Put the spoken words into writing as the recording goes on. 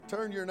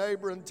Turn to your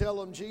neighbor and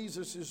tell him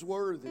Jesus is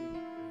worthy.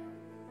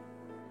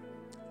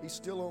 He's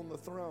still on the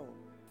throne.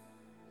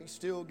 He's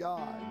still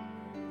God.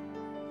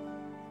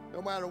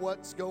 No matter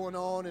what's going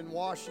on in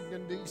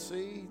Washington,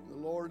 D.C., the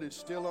Lord is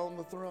still on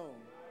the throne.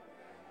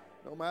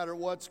 No matter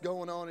what's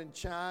going on in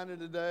China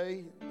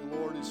today, the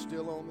Lord is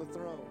still on the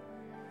throne.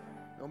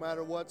 No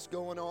matter what's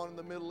going on in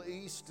the Middle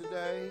East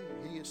today,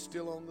 He is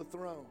still on the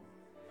throne.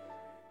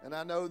 And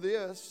I know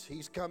this,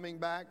 He's coming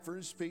back for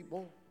His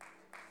people.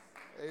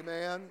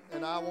 Amen.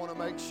 And I want to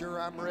make sure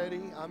I'm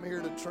ready. I'm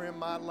here to trim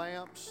my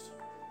lamps.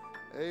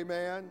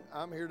 Amen.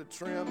 I'm here to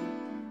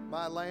trim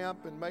my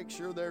lamp and make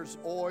sure there's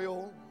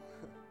oil.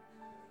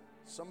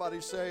 Somebody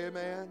say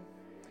amen.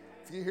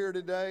 If you're here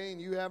today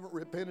and you haven't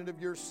repented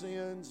of your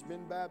sins,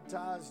 been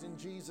baptized in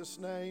Jesus'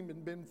 name,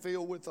 and been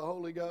filled with the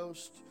Holy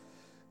Ghost,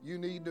 you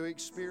need to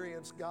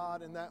experience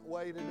God in that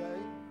way today.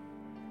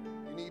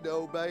 You need to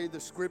obey the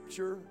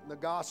Scripture, the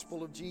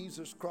gospel of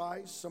Jesus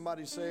Christ.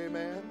 Somebody say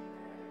amen.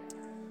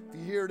 If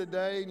you're here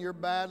today and you're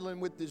battling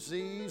with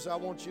disease, I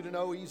want you to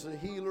know He's a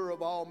healer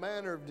of all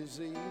manner of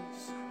disease.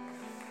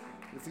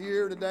 If you're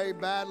here today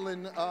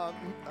battling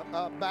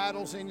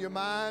battles in your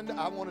mind,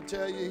 I want to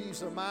tell you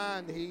He's a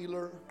mind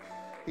healer.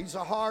 He's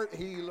a heart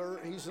healer.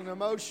 He's an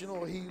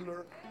emotional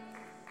healer.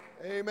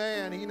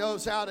 Amen. He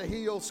knows how to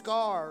heal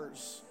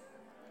scars.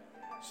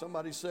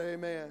 Somebody say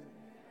amen.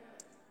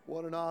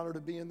 What an honor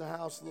to be in the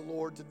house of the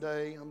Lord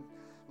today. I'm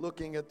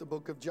looking at the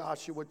book of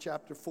Joshua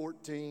chapter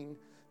 14.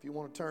 If you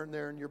want to turn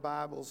there in your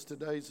Bibles,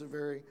 today's a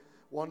very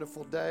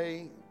wonderful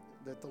day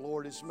that the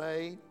Lord has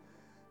made.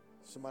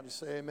 Somebody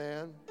say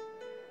amen.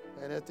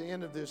 And at the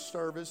end of this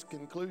service,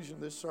 conclusion of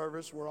this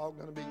service, we're all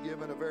going to be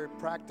given a very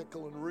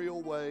practical and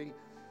real way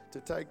to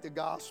take the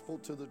gospel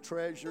to the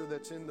treasure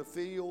that's in the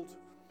field.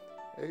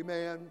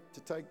 Amen.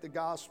 To take the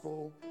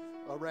gospel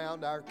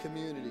around our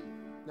community.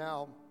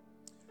 Now,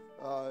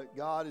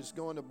 God is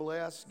going to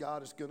bless.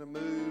 God is going to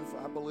move.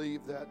 I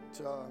believe that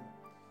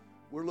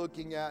we're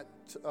looking at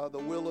the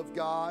will of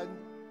God,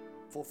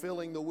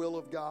 fulfilling the will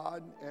of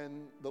God,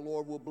 and the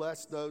Lord will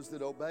bless those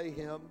that obey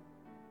Him.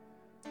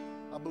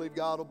 I believe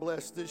God will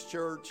bless this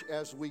church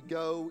as we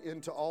go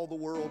into all the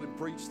world and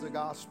preach the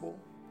gospel.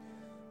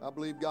 I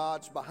believe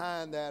God's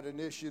behind that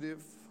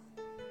initiative.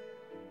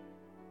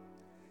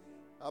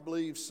 I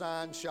believe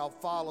signs shall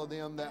follow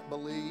them that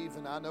believe,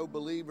 and I know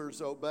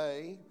believers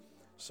obey.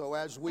 So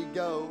as we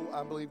go,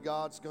 I believe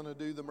God's going to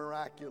do the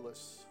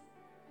miraculous.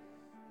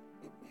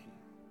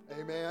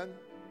 Amen.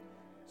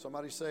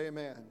 Somebody say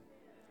amen.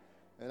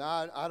 And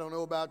I don't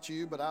know about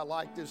you, but I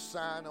like this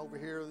sign over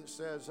here that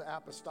says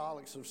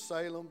Apostolics of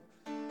Salem.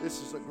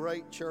 This is a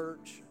great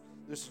church.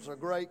 This is a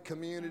great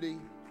community.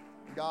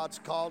 God's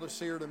called us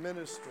here to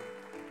minister.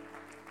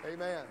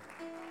 Amen.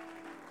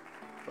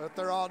 But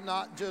there ought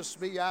not just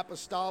be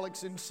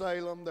apostolics in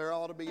Salem. There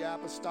ought to be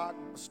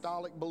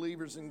apostolic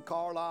believers in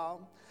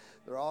Carlisle.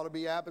 There ought to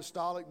be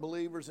apostolic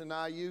believers in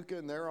Iuka,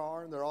 and there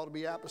are. And there ought to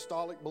be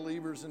apostolic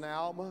believers in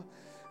Alma.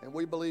 And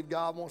we believe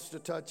God wants to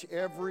touch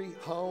every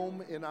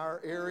home in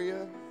our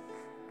area.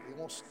 He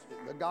wants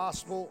the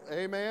gospel.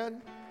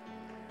 Amen.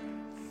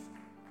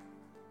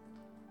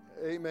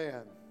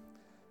 Amen.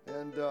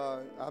 And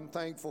I'm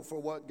thankful for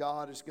what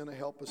God is going to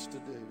help us to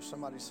do.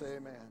 Somebody say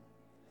amen.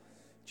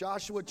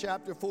 Joshua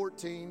chapter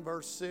 14,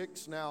 verse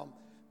 6. Now,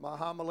 my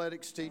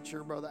homiletics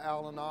teacher, Brother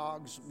Alan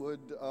Oggs,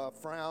 would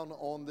frown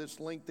on this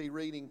lengthy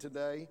reading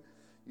today.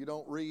 You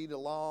don't read a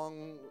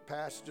long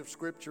passage of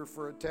Scripture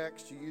for a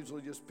text. You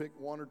usually just pick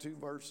one or two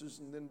verses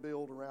and then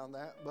build around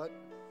that. But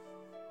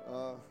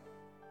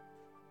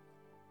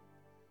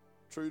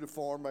true to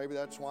form, maybe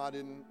that's why I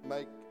didn't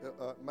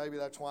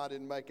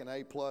make an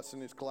A+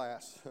 in his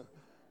class.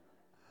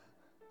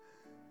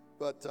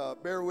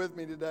 But bear with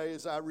me today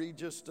as I read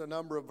just a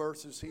number of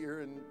verses here,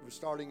 and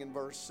starting in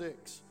verse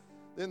 6.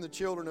 Then the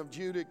children of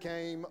Judah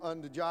came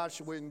unto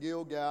Joshua in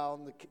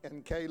Gilgal,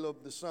 and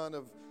Caleb the son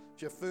of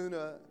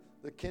Jephunneh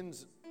the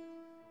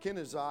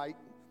Kenizzite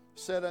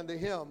said unto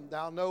him,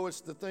 Thou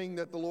knowest the thing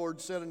that the Lord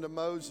said unto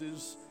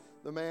Moses,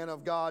 the man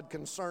of God,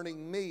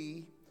 concerning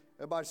me.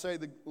 Everybody say,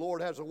 the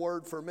Lord has a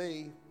word for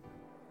me.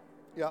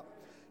 Yeah.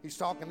 He's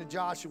talking to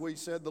Joshua. He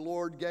said, the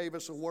Lord gave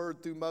us a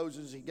word through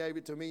Moses. He gave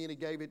it to me, and He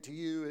gave it to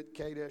you at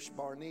Kadesh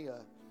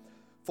Barnea.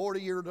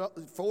 40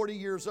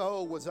 years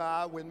old was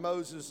I when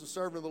Moses, the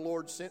servant of the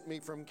Lord, sent me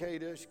from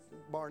Kadesh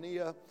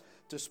Barnea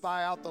to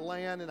spy out the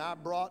land, and I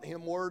brought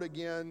him word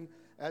again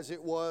as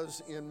it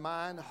was in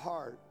mine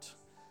heart.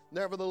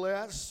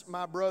 Nevertheless,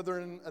 my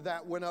brethren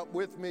that went up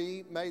with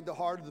me made the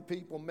heart of the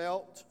people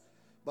melt,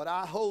 but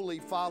I wholly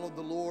followed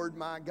the Lord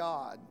my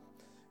God.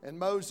 And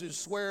Moses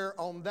sware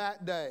on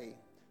that day,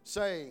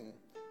 saying,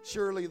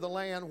 Surely the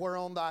land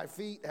whereon thy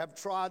feet have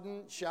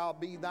trodden shall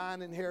be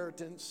thine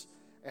inheritance,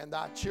 and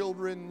thy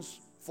children's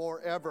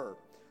forever,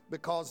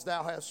 because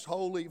thou hast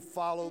wholly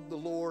followed the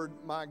Lord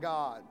my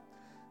God.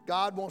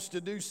 God wants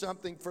to do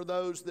something for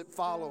those that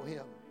follow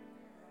Him.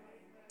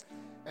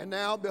 And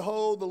now,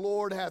 behold, the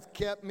Lord hath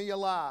kept me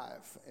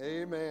alive.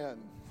 Amen.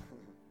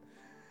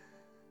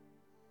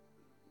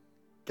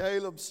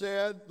 Caleb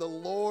said, the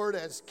Lord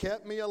has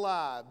kept me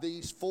alive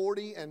these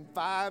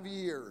 45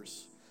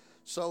 years.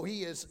 So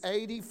he is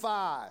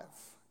 85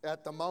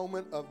 at the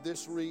moment of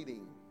this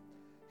reading.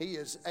 He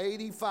is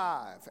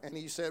 85. And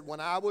he said, when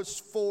I was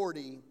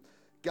 40,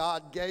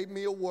 God gave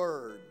me a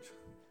word.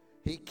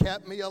 He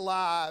kept me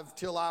alive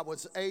till I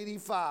was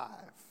 85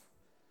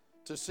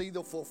 to see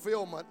the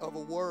fulfillment of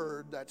a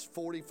word that's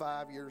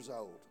 45 years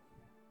old.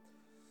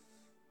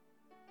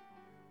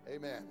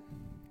 Amen.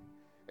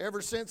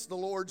 Ever since the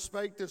Lord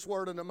spake this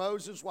word unto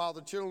Moses while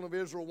the children of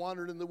Israel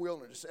wandered in the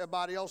wilderness.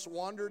 Everybody else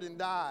wandered and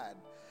died.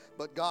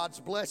 But God's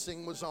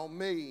blessing was on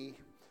me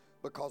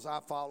because I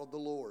followed the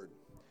Lord.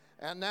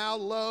 And now,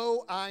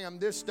 lo, I am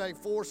this day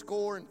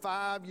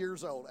 85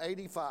 years old,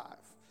 85.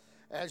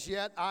 As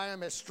yet I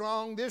am as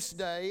strong this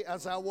day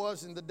as I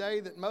was in the day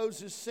that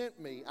Moses sent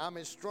me. I'm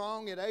as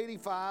strong at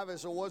 85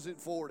 as I was at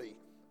 40.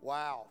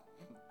 Wow.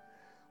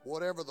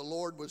 Whatever the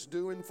Lord was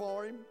doing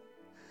for him,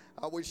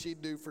 I wish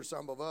he'd do for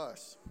some of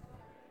us.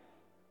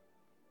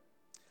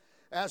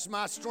 As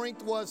my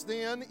strength was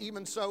then,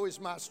 even so is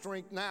my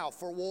strength now.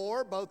 For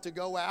war, both to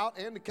go out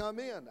and to come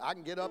in. I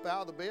can get up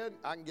out of the bed,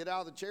 I can get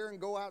out of the chair and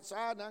go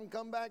outside, and I can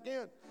come back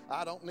in.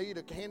 I don't need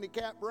a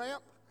handicap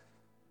ramp.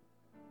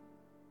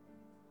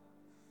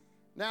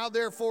 Now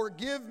therefore,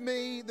 give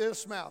me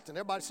this mountain.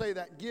 Everybody say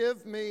that.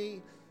 Give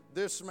me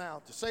this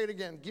mountain. Say it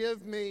again.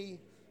 Give me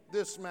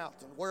this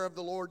mountain. Whereof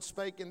the Lord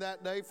spake in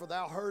that day, for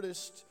thou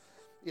heardest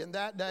in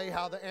that day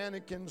how the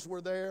Anakims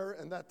were there,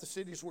 and that the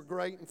cities were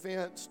great and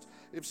fenced.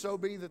 If so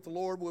be that the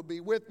Lord will be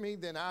with me,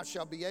 then I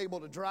shall be able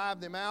to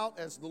drive them out,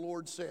 as the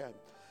Lord said.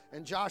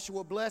 And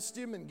Joshua blessed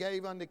him and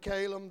gave unto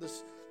Caleb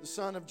the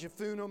son of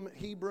Jephunneh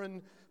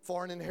Hebron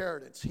for an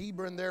inheritance.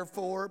 Hebron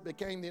therefore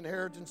became the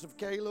inheritance of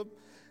Caleb,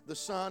 the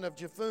son of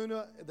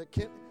Jephunneh, the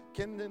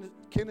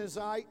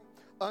Kenizzite,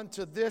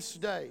 unto this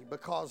day,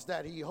 because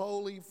that he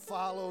wholly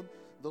followed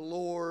the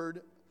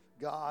Lord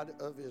God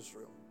of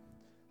Israel.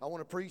 I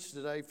want to preach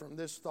today from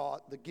this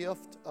thought, the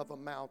gift of a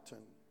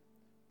mountain.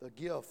 The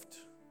gift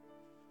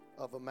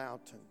of a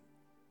mountain.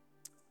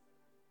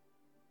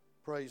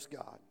 Praise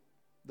God.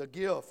 The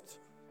gift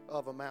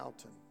of a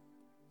mountain.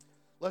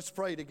 Let's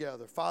pray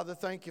together. Father,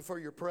 thank you for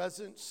your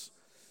presence.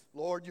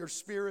 Lord, your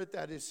spirit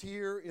that is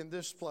here in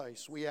this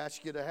place, we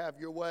ask you to have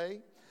your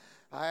way.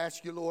 I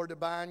ask you, Lord, to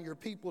bind your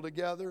people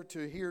together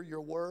to hear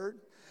your word.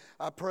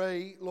 I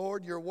pray,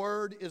 Lord, your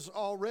word is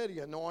already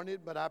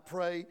anointed, but I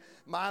pray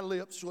my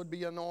lips would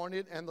be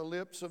anointed and the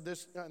lips of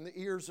this and the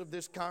ears of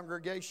this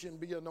congregation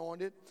be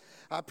anointed.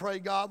 I pray,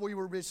 God, we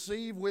will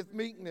receive with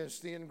meekness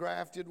the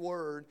engrafted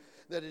word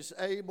that is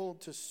able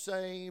to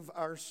save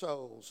our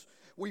souls.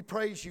 We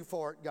praise you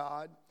for it,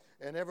 God.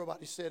 And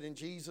everybody said in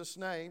Jesus'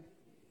 name,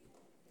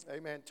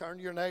 amen. Turn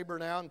to your neighbor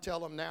now and tell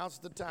them now's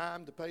the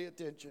time to pay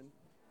attention.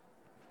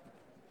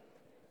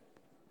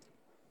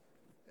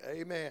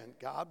 Amen.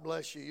 God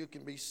bless you. You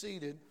can be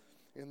seated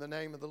in the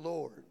name of the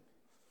Lord.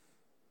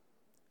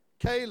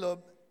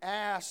 Caleb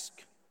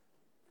asked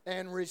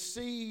and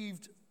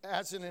received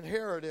as an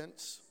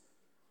inheritance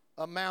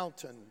a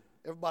mountain.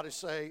 Everybody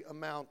say a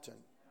mountain.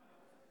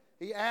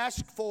 He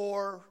asked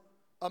for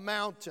a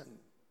mountain.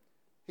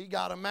 He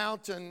got a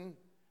mountain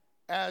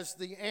as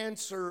the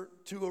answer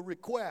to a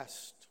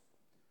request.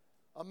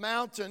 A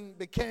mountain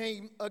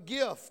became a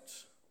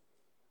gift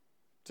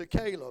to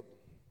Caleb.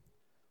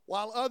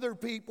 While other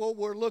people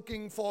were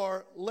looking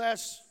for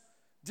less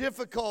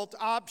difficult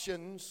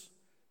options,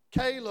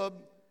 Caleb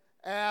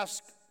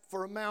asked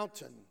for a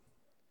mountain.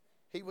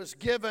 He was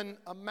given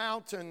a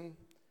mountain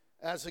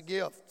as a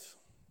gift.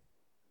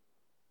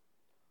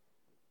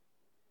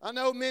 I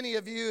know many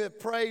of you have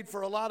prayed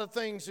for a lot of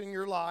things in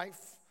your life.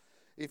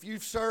 If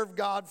you've served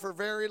God for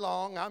very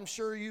long, I'm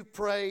sure you've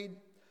prayed,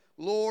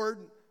 Lord,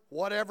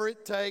 whatever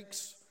it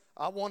takes,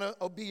 I want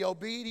to be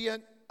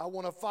obedient. I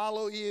want to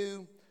follow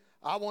you.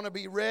 I want to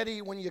be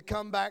ready when you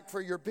come back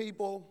for your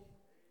people.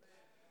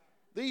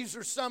 These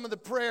are some of the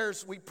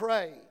prayers we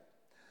pray,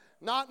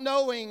 not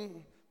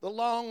knowing the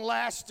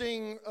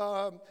long-lasting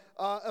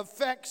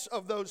effects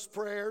of those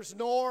prayers,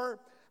 nor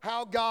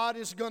how God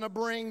is going to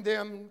bring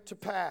them to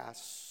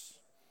pass.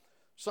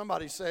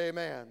 Somebody say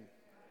amen.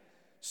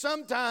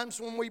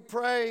 Sometimes when we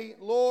pray,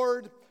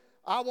 Lord,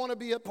 I want to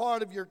be a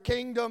part of your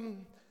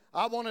kingdom.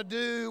 I want to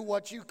do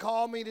what you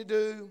call me to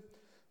do.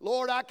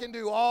 Lord, I can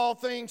do all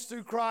things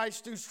through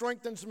Christ who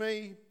strengthens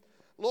me.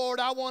 Lord,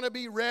 I want to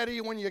be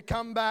ready when you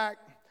come back.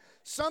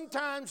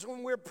 Sometimes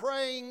when we're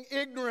praying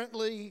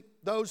ignorantly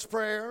those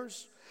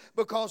prayers,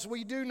 because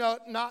we do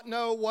not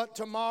know what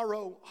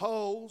tomorrow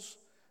holds,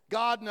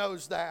 God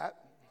knows that.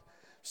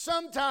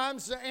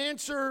 Sometimes the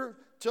answer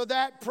to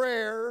that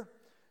prayer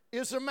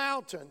is a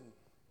mountain.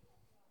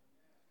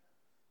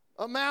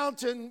 A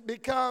mountain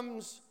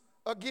becomes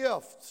a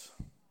gift.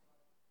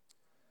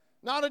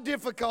 Not a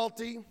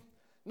difficulty.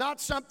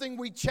 Not something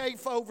we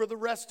chafe over the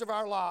rest of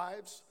our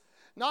lives.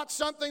 Not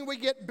something we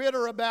get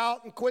bitter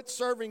about and quit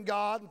serving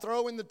God and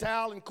throw in the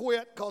towel and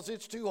quit because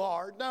it's too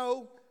hard.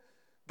 No,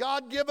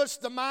 God give us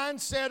the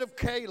mindset of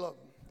Caleb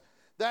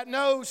that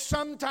knows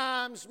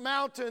sometimes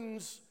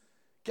mountains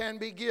can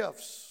be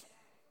gifts.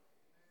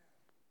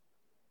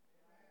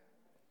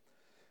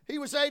 He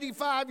was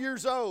 85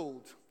 years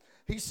old.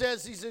 He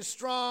says he's as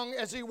strong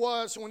as he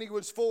was when he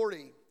was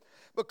 40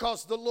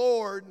 because the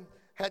Lord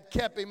had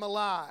kept him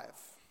alive.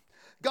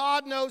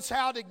 God knows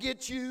how to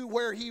get you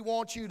where He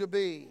wants you to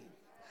be.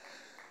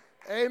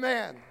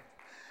 Amen.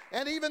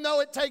 And even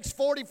though it takes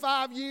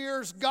 45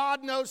 years,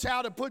 God knows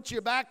how to put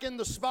you back in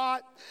the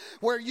spot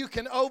where you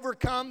can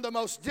overcome the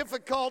most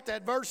difficult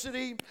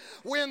adversity,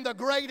 win the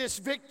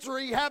greatest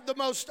victory, have the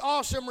most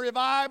awesome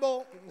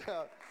revival.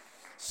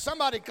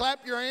 Somebody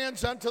clap your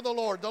hands unto the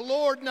Lord. The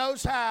Lord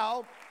knows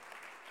how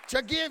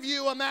to give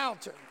you a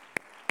mountain.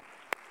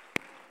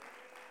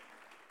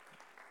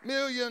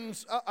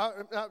 Millions,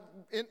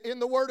 in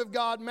the Word of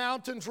God,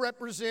 mountains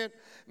represent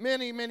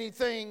many, many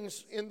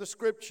things in the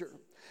Scripture.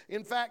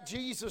 In fact,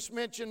 Jesus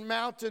mentioned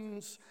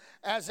mountains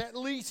as at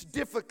least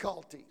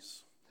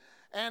difficulties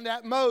and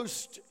at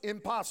most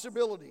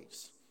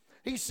impossibilities.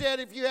 He said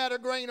if you had a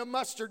grain of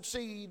mustard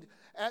seed,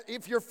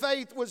 if your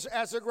faith was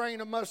as a grain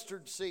of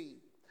mustard seed,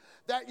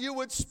 that you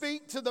would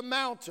speak to the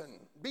mountain,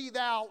 be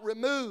thou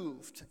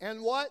removed,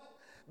 and what?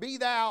 Be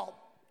thou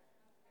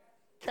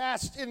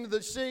cast into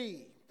the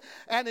sea,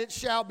 and it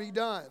shall be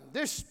done.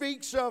 This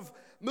speaks of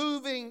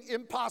moving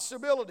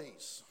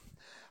impossibilities.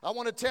 I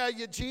want to tell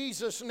you,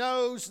 Jesus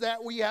knows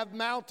that we have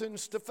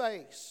mountains to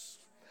face.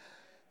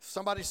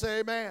 Somebody say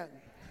amen.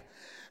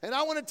 And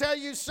I want to tell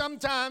you,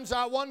 sometimes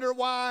I wonder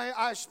why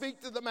I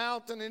speak to the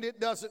mountain and it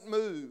doesn't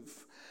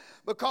move.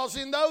 Because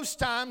in those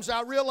times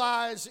I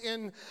realize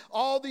in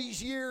all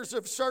these years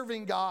of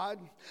serving God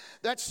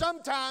that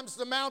sometimes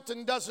the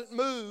mountain doesn't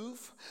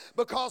move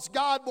because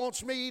God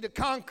wants me to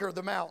conquer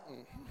the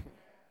mountain.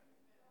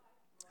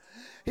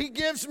 He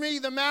gives me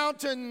the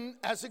mountain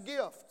as a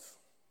gift.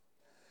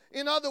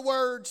 In other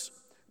words,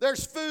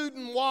 there's food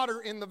and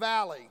water in the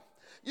valley.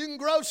 You can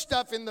grow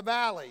stuff in the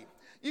valley.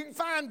 You can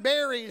find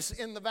berries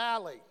in the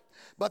valley.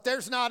 But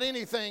there's not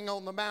anything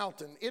on the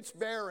mountain. It's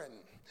barren.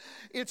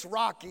 It's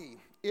rocky.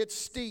 It's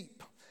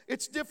steep.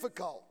 It's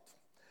difficult.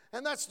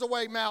 And that's the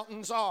way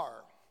mountains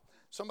are.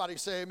 Somebody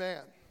say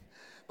amen.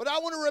 But I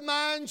want to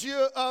remind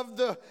you of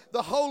the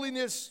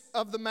holiness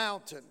of the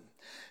mountain.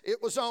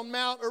 It was on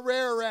Mount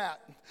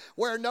Ararat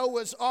where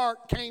Noah's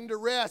Ark came to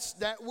rest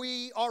that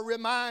we are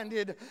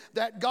reminded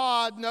that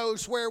God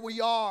knows where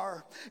we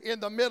are in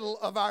the middle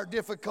of our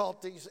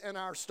difficulties and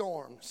our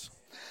storms.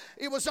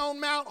 It was on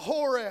Mount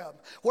Horeb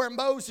where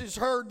Moses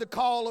heard the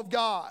call of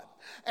God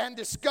and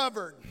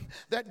discovered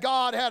that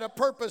God had a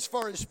purpose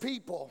for His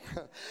people,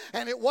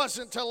 and it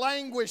wasn't to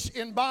languish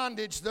in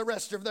bondage the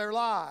rest of their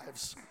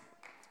lives.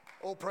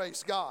 Oh,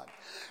 praise God.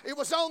 It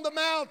was on the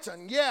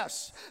mountain,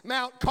 yes,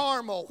 Mount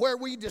Carmel, where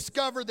we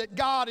discovered that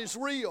God is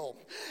real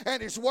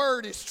and His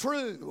word is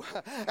true.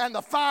 And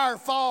the fire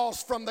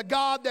falls from the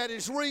God that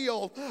is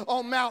real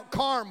on Mount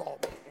Carmel.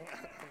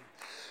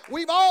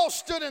 We've all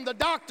stood in the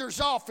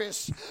doctor's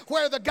office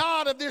where the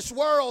God of this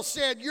world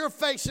said, you're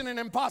facing an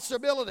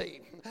impossibility.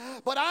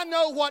 But I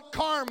know what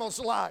Carmel's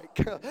like.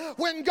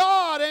 When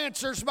God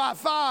answers by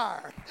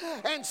fire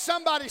and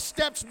somebody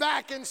steps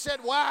back and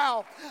said,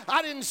 wow,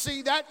 I didn't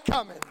see that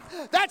coming.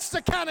 That's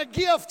the kind of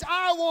gift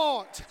I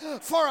want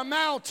for a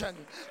mountain.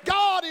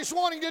 God is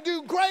wanting to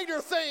do greater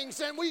things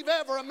than we've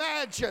ever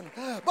imagined.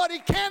 But He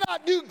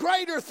cannot do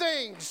greater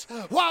things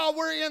while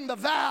we're in the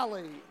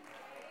valley.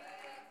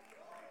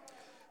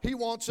 He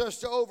wants us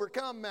to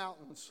overcome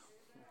mountains.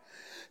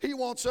 He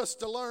wants us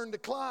to learn to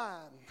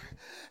climb.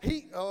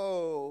 It's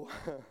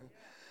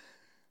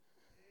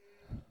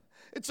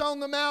on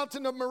the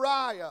mountain of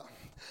Moriah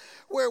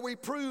where we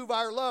prove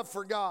our love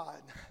for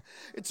God.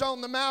 It's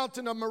on the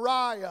mountain of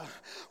Moriah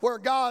where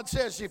God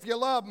says, if you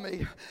love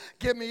me,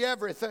 give me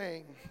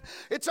everything.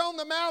 It's on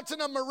the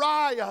mountain of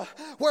Moriah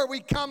where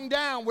we come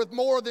down with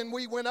more than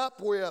we went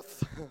up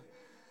with.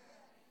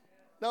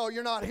 No,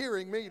 you're not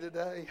hearing me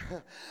today.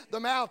 The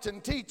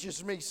mountain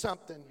teaches me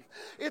something.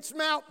 It's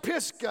Mount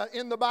Pisgah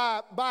in the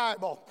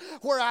Bible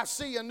where I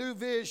see a new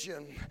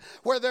vision,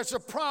 where there's a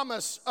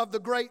promise of the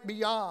great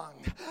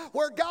beyond,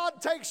 where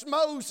God takes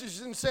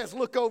Moses and says,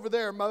 look over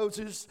there,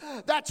 Moses.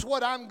 That's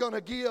what I'm going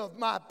to give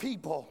my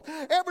people.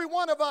 Every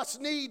one of us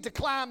need to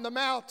climb the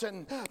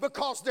mountain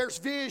because there's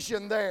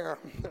vision there.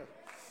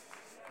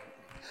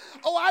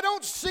 Oh, I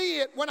don't see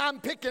it when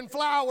I'm picking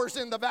flowers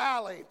in the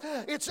valley.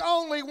 It's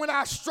only when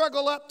I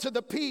struggle up to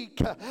the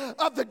peak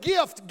of the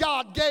gift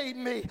God gave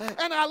me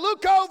and I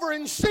look over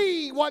and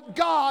see what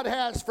God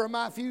has for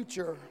my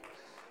future.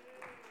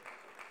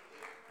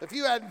 If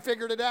you hadn't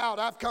figured it out,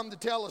 I've come to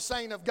tell a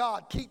saint of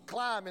God, keep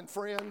climbing,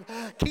 friend.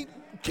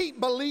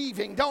 Keep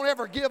believing. Don't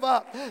ever give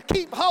up.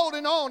 Keep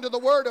holding on to the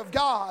Word of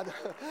God.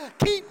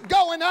 Keep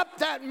going up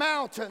that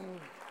mountain.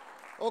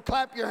 Oh,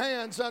 clap your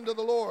hands unto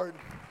the Lord.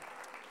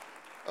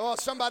 Oh,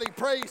 somebody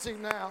praise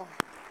Him now.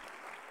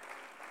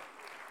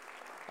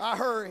 I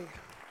hurry.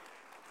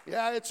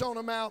 Yeah, it's on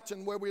a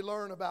mountain where we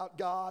learn about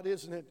God,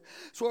 isn't it?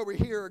 It's where we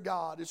hear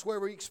God. It's where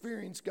we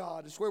experience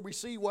God. It's where we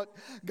see what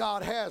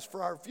God has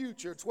for our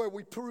future. It's where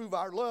we prove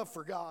our love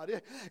for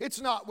God. It's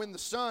not when the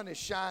sun is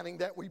shining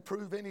that we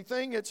prove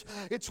anything.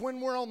 It's when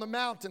we're on the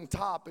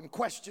mountaintop and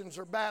questions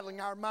are battling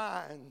our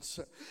minds.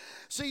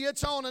 See,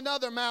 it's on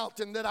another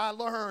mountain that I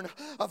learn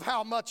of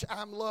how much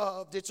I'm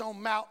loved. It's on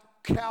Mount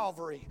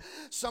Calvary.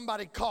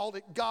 Somebody called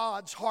it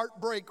God's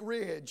Heartbreak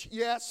Ridge.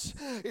 Yes,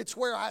 it's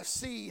where I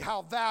see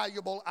how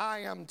valuable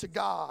I am to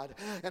God.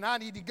 And I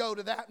need to go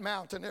to that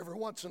mountain every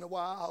once in a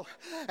while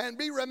and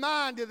be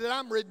reminded that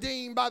I'm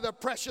redeemed by the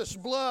precious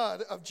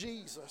blood of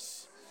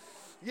Jesus.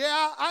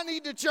 Yeah, I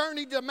need to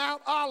journey to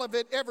Mount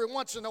Olivet every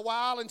once in a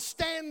while and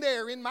stand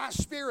there in my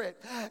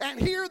spirit and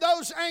hear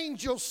those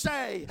angels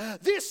say,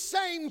 this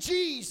same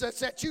Jesus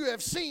that you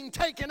have seen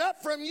taken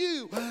up from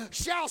you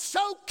shall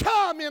so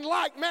come in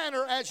like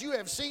manner as you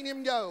have seen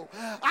him go.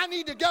 I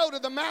need to go to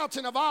the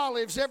Mountain of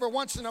Olives every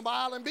once in a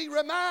while and be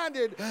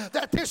reminded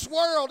that this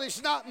world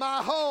is not my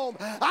home.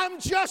 I'm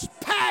just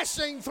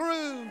passing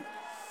through.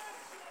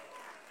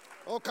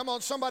 Oh, come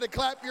on, somebody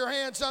clap your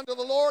hands unto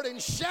the Lord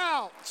and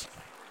shout.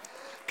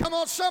 Come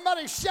on,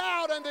 somebody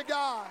shout unto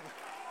God.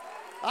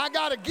 I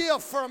got a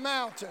gift for a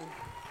mountain.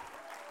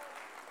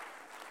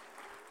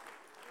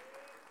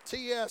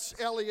 T.S.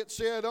 Eliot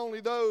said, only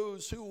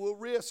those who will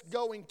risk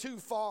going too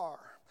far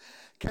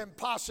can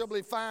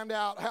possibly find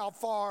out how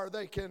far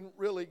they can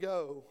really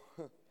go.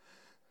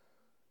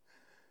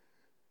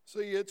 See,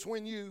 it's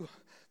when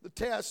the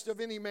test of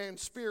any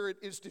man's spirit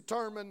is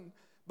determined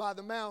by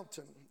the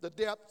mountain. The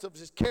depth of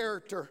his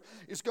character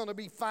is going to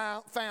be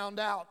found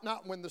out,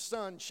 not when the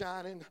sun's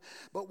shining,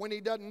 but when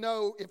he doesn't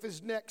know if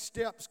his next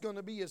step's going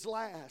to be his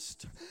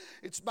last.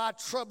 It's by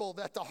trouble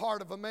that the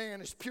heart of a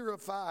man is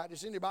purified.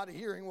 Is anybody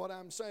hearing what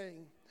I'm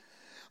saying?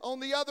 On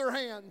the other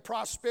hand,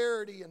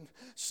 prosperity and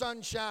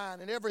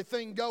sunshine and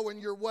everything going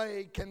your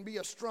way can be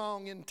a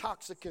strong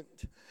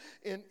intoxicant.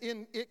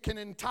 It can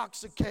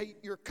intoxicate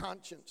your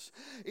conscience.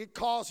 It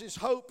causes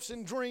hopes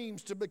and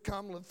dreams to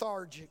become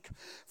lethargic.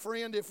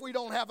 Friend, if we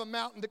don't have a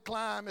mountain to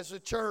climb as a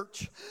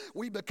church,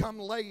 we become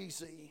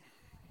lazy.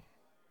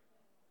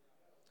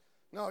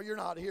 No, you're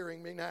not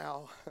hearing me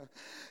now.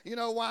 You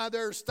know why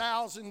there's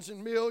thousands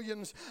and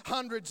millions,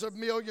 hundreds of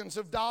millions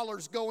of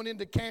dollars going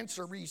into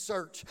cancer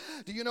research?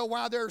 Do you know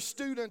why there are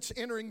students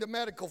entering the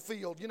medical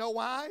field? You know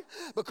why?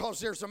 Because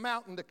there's a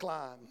mountain to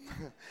climb.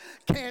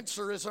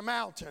 Cancer is a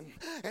mountain.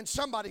 And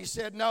somebody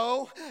said,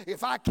 no,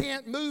 if I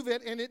can't move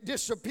it and it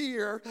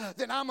disappear,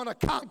 then I'm going to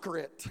conquer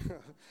it.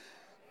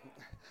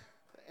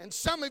 And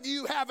some of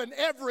you have an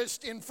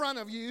Everest in front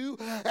of you,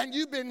 and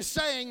you've been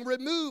saying,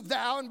 remove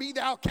thou and be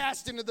thou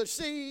cast into the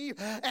sea,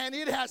 and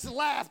it has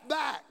laughed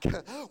back.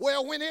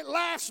 Well, when it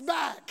laughs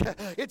back,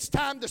 it's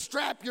time to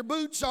strap your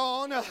boots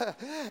on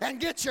and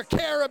get your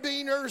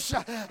carabiners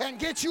and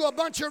get you a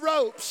bunch of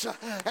ropes,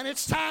 and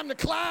it's time to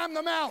climb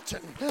the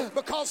mountain,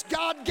 because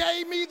God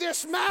gave me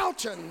this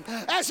mountain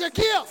as a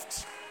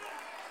gift.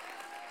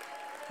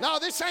 No,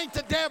 this ain't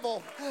the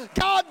devil.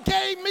 God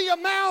gave me a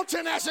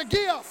mountain as a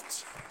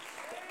gift.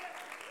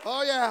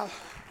 Oh, yeah.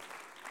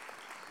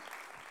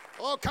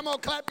 Oh, come on,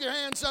 clap your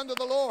hands unto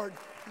the Lord.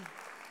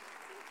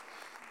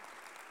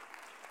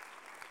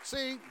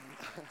 See,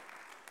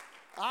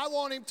 I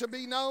want him to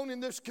be known in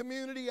this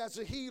community as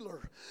a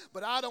healer,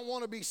 but I don't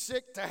want to be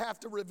sick to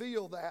have to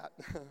reveal that.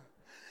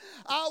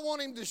 I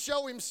want him to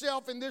show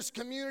himself in this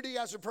community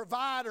as a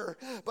provider,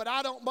 but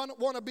I don't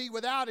want to be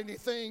without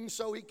anything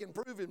so he can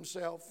prove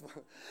himself.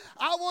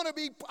 I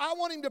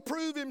want him to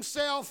prove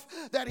himself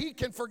that he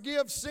can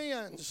forgive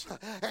sins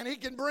and he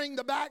can bring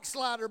the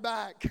backslider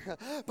back.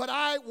 But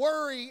I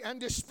worry and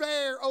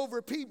despair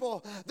over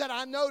people that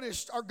I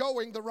noticed are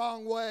going the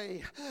wrong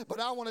way. But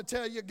I want to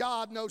tell you,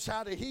 God knows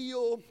how to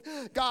heal,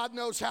 God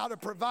knows how to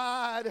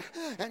provide,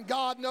 and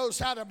God knows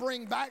how to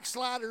bring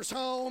backsliders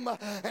home,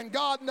 and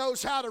God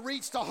knows how to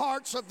reach the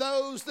hearts of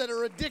those that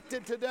are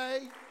addicted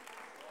today.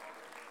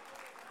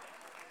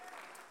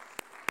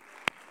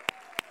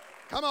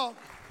 Come on.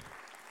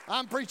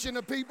 I'm preaching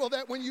to people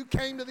that when you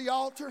came to the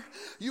altar,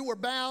 you were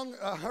bound.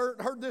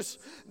 Heard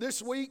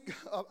this week,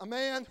 a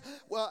man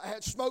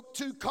had smoked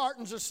 2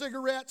 cartons of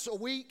cigarettes a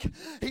week.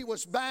 He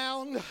was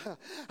bound.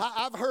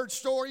 I've heard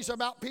stories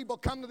about people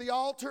come to the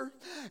altar,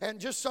 and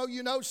just so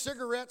you know,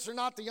 cigarettes are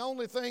not the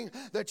only thing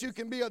that you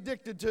can be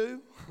addicted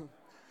to.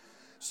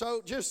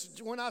 So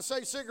just when I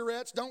say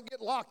cigarettes, don't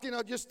get locked in.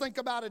 Just think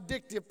about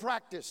addictive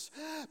practice.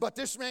 But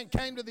this man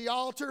came to the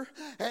altar,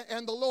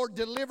 and the Lord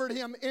delivered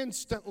him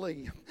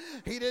instantly.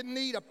 He didn't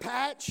need a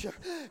patch.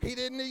 He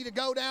didn't need to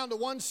go down to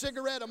 1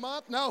 cigarette a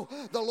month. No,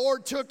 the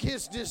Lord took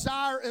his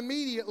desire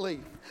immediately.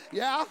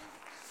 Yeah?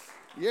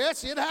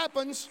 Yes, it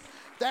happens.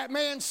 That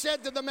man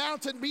said to the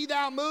mountain, be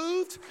thou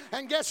moved,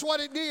 and guess what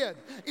it did?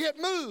 It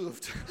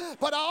moved.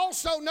 But I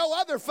also know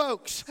other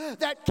folks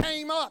that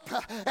came up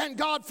and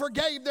God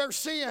forgave their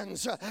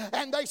sins,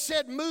 and they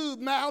said, move,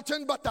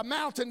 mountain, but the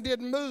mountain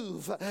didn't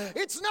move.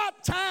 It's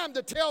not time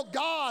to tell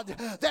God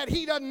that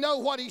he doesn't know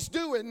what he's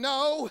doing.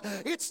 No,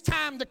 it's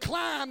time to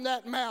climb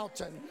that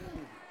mountain.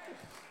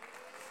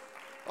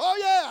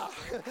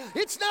 yeah.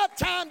 It's not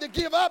time to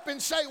give up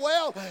and say,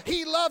 well,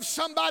 he loves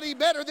somebody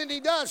better than he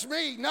does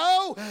me.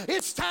 No,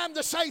 it's time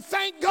to say,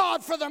 thank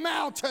God for the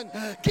mountain.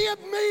 Give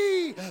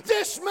me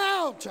this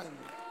mountain.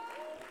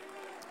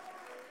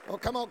 Oh,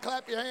 come on,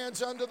 clap your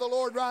hands unto the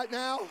Lord right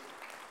now.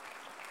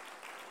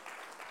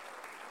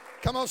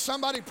 Come on,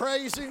 somebody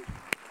praise him.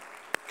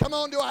 Come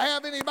on, do I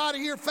have anybody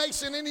here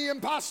facing any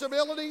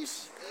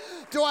impossibilities?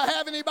 Do I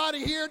have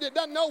anybody here that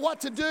doesn't know what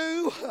to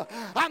do?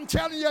 I'm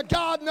telling you,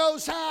 God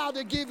knows how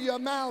to give you a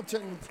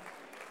mountain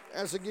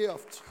as a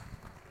gift.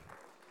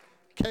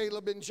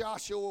 Caleb and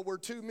Joshua were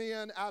 2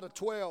 men out of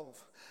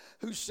 12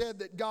 who said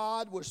that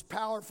God was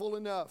powerful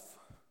enough.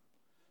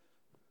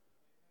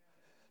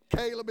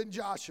 Caleb and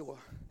Joshua.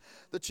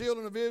 The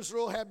children of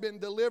Israel had been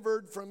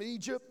delivered from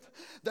Egypt.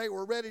 They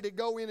were ready to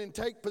go in and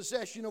take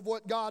possession of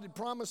what God had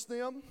promised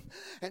them.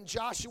 And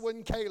Joshua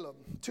and Caleb,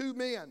 2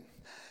 men,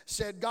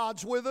 said,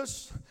 God's with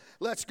us.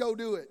 Let's go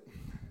do it.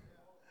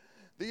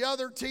 The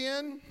other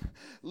 10,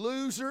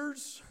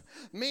 losers,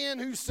 men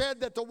who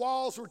said that the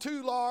walls were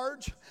too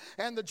large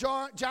and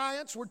the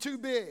giants were too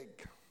big.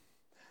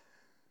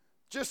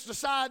 Just a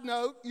side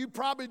note, you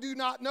probably do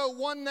not know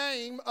one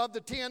name of the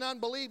 10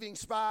 unbelieving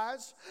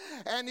spies.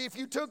 And if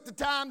you took the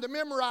time to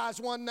memorize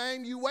one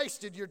name, you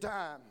wasted your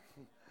time.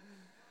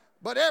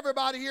 But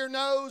everybody here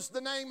knows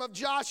the name of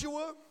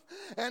Joshua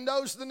and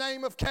knows the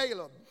name of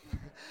Caleb.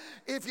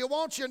 If you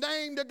want your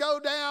name to go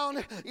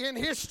down in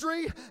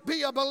history,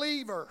 be a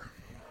believer.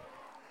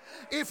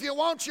 If you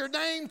want your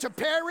name to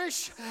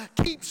perish,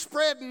 keep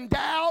spreading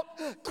doubt.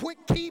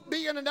 Keep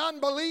being an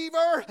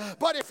unbeliever.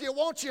 But if you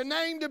want your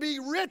name to be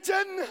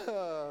written,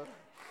 oh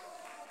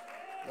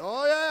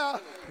yeah.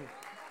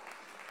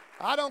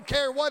 I don't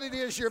care what it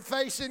is you're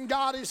facing,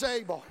 God is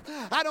able.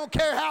 I don't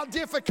care how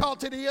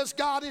difficult it is,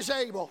 God is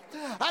able.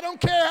 I don't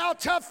care how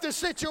tough the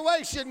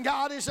situation,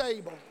 God is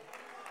able.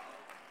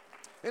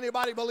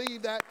 Anybody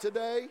believe that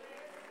today?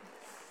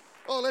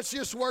 Oh, let's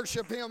just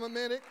worship him a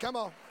minute. Come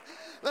on.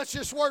 Let's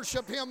just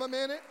worship him a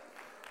minute.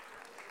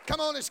 Come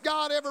on, has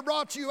God ever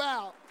brought you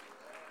out?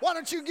 Why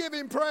don't you give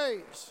him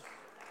praise?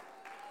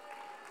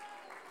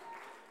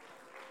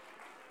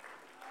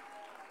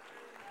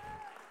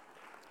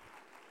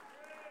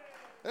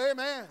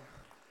 Amen.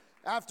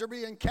 After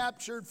being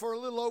captured for a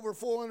little over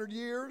 400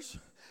 years,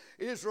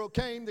 Israel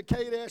came to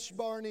Kadesh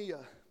Barnea.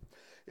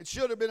 It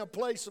should have been a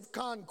place of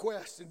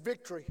conquest and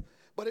victory,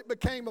 but it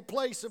became a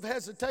place of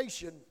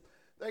hesitation.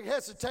 They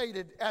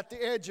hesitated at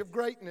the edge of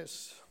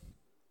greatness.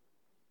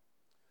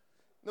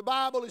 The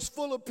Bible is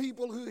full of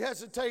people who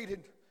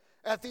hesitated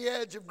at the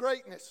edge of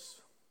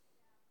greatness.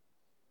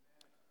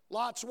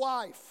 Lot's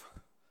wife,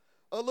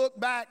 a look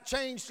back,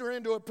 changed her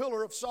into a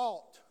pillar of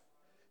salt.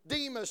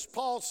 Demas,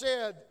 Paul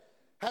said,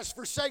 has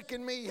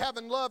forsaken me,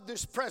 having loved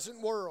this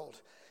present world.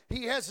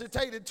 He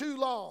hesitated too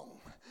long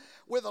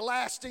with a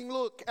lasting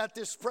look at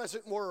this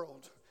present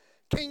world.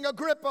 King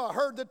Agrippa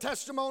heard the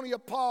testimony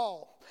of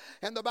Paul,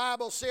 and the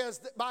Bible says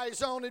that by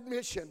his own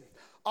admission,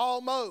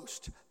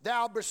 almost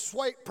thou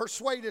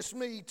persuadest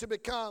me to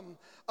become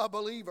a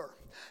believer.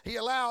 He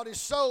allowed his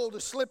soul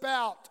to slip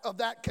out of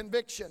that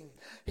conviction.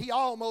 He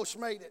almost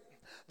made it.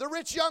 The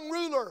rich young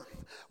ruler,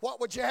 what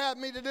would you have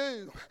me to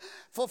do?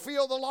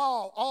 Fulfill the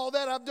law, all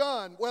that I've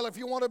done. Well, if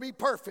you want to be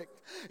perfect,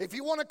 if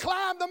you want to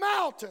climb the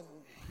mountain,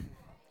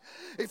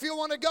 if you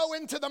want to go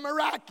into the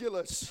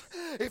miraculous,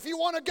 if you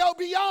want to go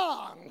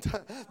beyond,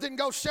 then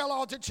go sell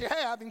all that you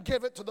have and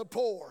give it to the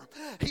poor.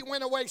 He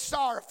went away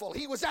sorrowful.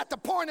 He was at the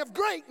point of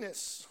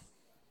greatness.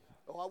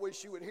 Oh, I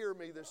wish you would hear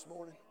me this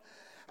morning.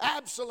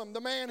 Absalom,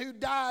 the man who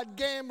died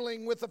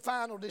gambling with the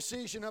final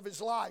decision of his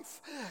life.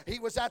 He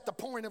was at the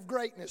point of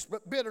greatness,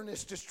 but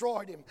bitterness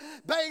destroyed him.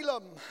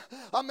 Balaam,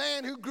 a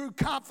man who grew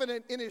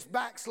confident in his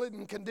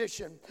backslidden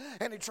condition,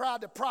 and he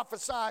tried to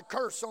prophesy a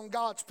curse on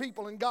God's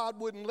people, and God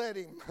wouldn't let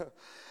him.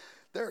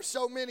 There are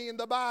so many in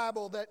the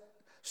Bible that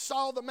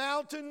saw the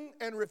mountain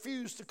and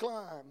refused to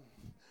climb.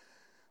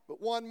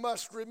 But one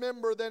must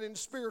remember that in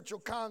spiritual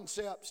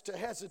concepts, to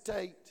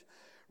hesitate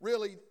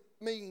really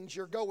means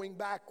you're going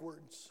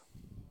backwards.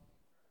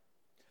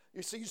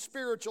 You see,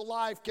 spiritual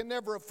life can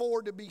never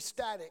afford to be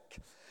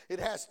static. It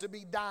has to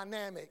be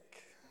dynamic.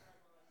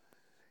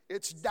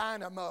 It's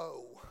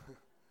dynamo.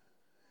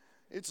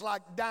 It's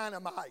like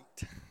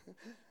dynamite.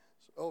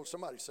 Oh,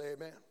 somebody say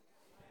amen.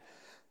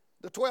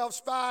 The 12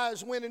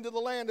 spies went into the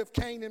land of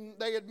Canaan.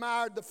 They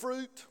admired the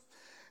fruit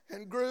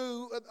and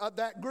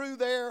that grew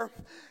there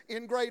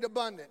in great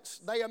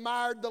abundance. They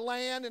admired the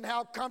land and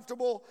how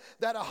comfortable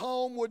that a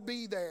home would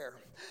be there.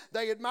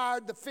 They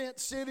admired the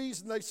fenced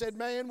cities, and they said,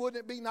 man,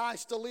 wouldn't it be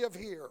nice to live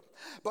here?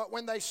 But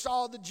when they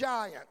saw the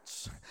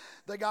giants,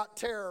 they got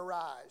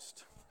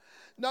terrorized.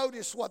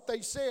 Notice what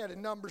they said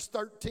in Numbers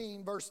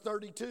 13, verse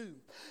 32.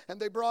 And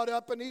they brought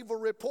up an evil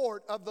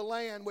report of the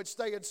land which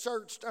they had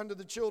searched unto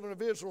the children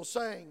of Israel,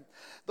 saying,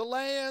 the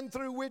land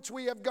through which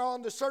we have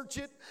gone to search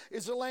it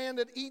is a land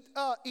that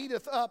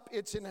eateth up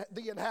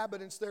the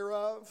inhabitants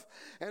thereof.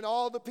 And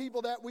all the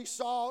people that we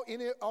saw in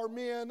it are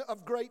men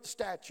of great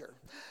stature.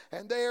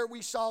 And there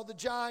we saw the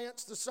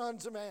giants, the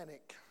sons of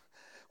Anak.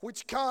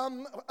 which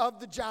come of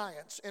the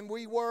giants, and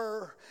we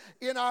were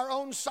in our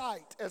own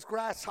sight as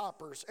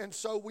grasshoppers, and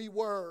so we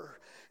were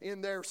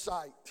in their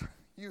sight.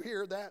 You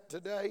hear that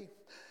today?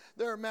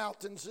 There are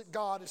mountains that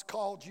God has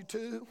called you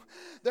to.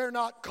 They're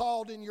not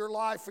called in your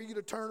life for you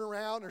to turn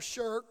around or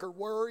shirk or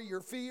worry or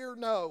fear.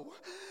 No.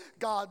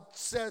 God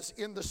says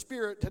in the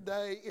Spirit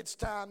today, it's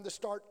time to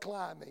start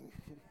climbing.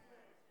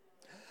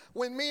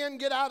 When men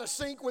get out of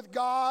sync with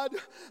God,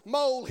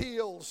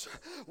 molehills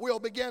will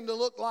begin to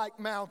look like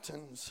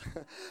mountains.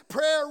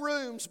 Prayer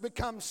rooms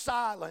become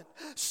silent.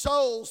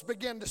 Souls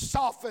begin to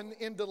soften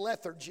into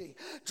lethargy.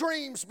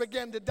 Dreams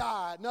begin to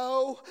die.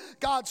 No,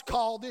 God's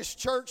called this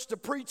church to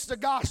preach the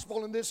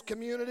gospel in this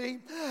community.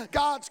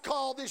 God's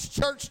called this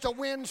church to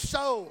win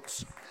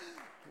souls.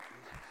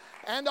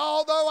 And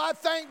although I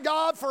thank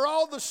God for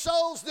all the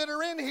souls that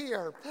are in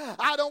here,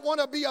 I don't want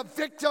to be a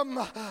victim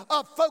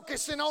of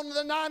focusing on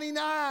the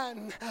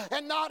 99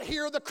 and not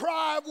hear the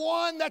cry of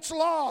one that's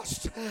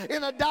lost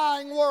in a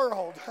dying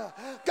world.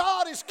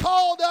 God has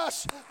called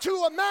us to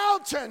a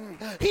mountain.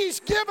 He's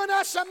given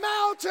us a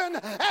mountain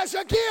as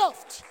a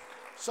gift.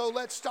 So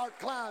let's start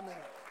climbing.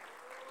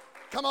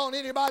 Come on,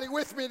 anybody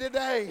with me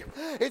today?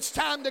 It's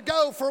time to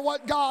go for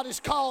what God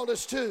has called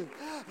us to.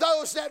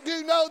 Those that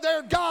do know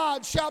their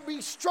God shall be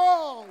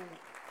strong.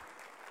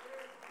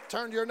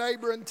 Turn to your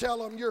neighbor and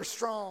tell them you're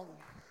strong.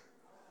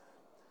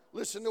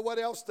 Listen to what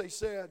else they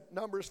said.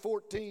 Numbers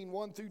 14,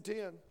 1 through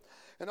 10.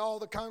 And all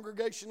the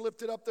congregation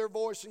lifted up their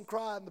voice and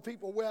cried, and the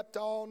people wept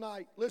all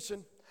night.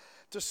 Listen,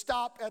 to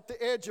stop at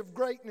the edge of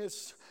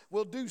greatness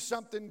will do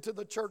something to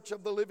the church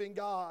of the living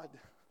God.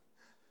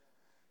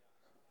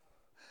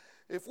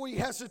 If we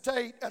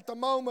hesitate at the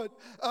moment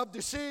of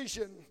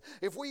decision,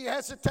 if we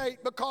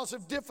hesitate because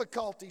of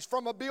difficulties,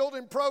 from a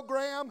building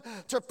program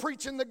to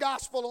preaching the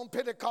gospel on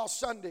Pentecost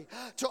Sunday,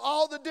 to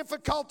all the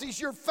difficulties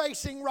you're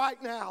facing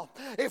right now,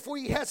 if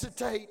we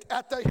hesitate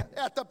at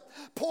the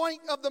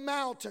point of the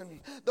mountain,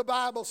 the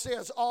Bible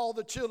says all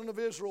the children of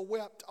Israel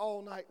wept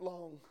all night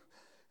long.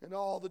 And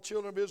all the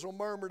children of Israel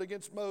murmured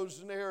against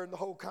Moses and Aaron, the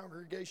whole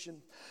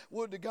congregation.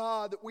 Would to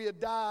God that we had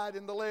died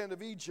in the land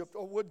of Egypt,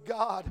 or would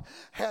God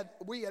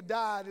we had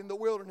died in the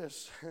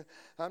wilderness.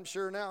 I'm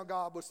sure now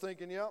God was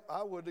thinking, yep,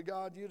 I would to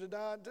God you'd have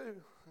died too.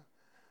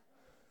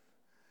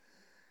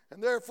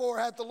 And therefore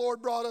hath the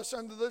Lord brought us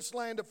unto this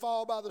land to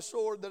fall by the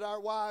sword, that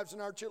our wives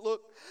and our children.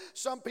 Look,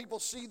 some people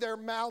see their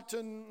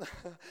mountain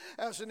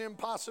as an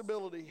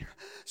impossibility.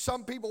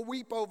 Some people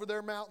weep over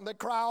their mountain. They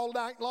cry all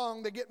night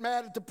long. They get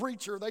mad at the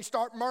preacher. They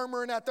start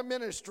murmuring at the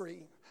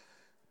ministry.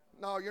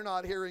 No, you're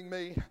not hearing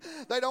me.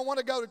 They don't want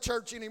to go to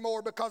church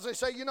anymore because they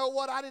say, you know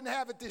what, I didn't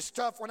have it this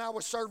tough when I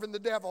was serving the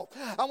devil.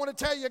 I want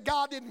to tell you,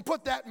 God didn't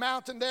put that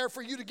mountain there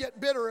for you to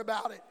get bitter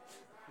about it.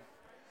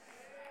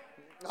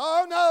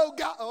 Oh, no,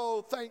 God.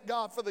 Oh, thank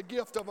God for the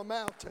gift of a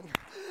mountain.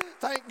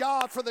 Thank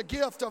God for the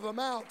gift of a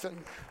mountain.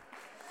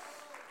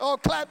 Oh,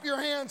 clap your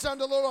hands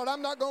unto the Lord.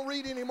 I'm not going to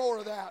read any more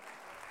of that.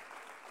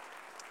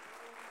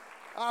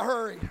 I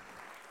hurry.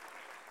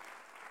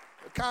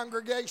 The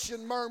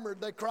congregation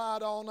murmured. They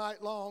cried all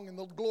night long, and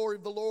the glory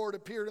of the Lord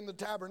appeared in the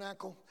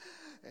tabernacle.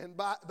 And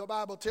the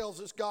Bible tells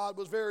us God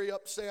was very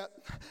upset.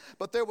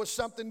 But there was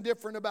something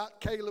different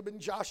about Caleb and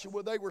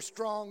Joshua. They were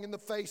strong in the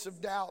face of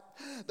doubt.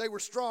 They were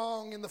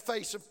strong in the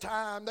face of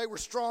time. They were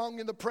strong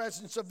in the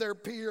presence of their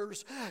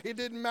peers. It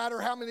didn't matter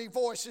how many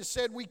voices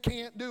said we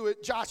can't do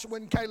it. Joshua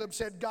and Caleb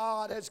said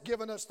God has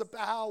given us the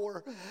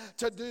power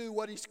to do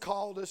what He's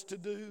called us to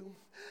do.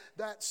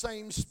 That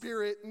same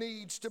spirit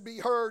needs to be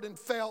heard and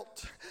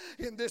felt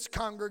in this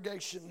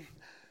congregation.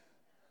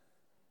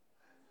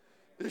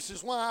 This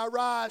is why I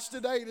rise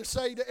today to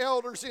say to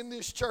elders in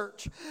this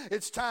church,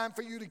 it's time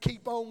for you to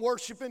keep on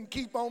worshiping,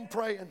 keep on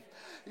praying.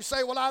 You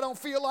say, well, I don't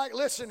feel like,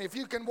 listen, if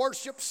you can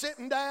worship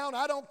sitting down,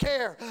 I don't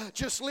care.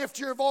 Just lift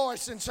your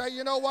voice and say,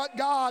 you know what?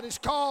 God has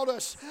called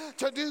us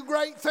to do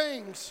great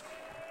things.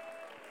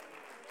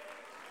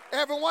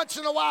 Every once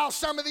in a while,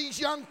 some of these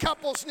young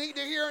couples need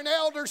to hear an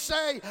elder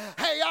say,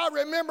 hey, I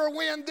remember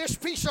when this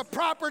piece of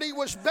property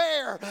was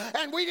bare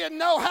and we didn't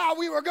know how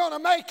we were going to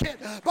make it,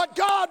 but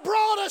God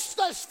brought us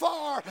this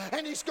far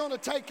and He's going to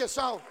take us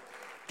on.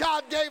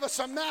 God gave us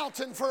a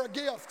mountain for a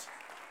gift.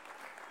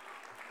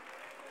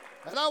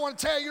 And I want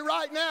to tell you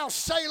right now,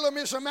 Salem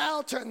is a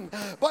mountain,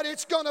 but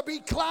it's going to be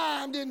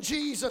climbed in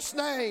Jesus'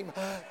 name.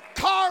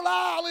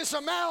 Carlisle is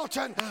a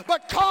mountain,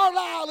 but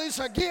Carlisle is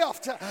a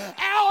gift.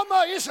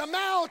 Alma is a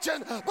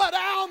mountain, but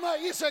Alma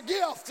is a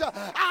gift.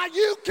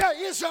 Iuka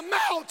is a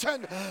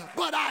mountain,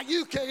 but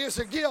Iuka is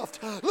a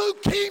gift.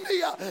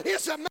 Leukemia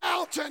is a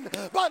mountain,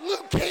 but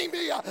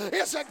leukemia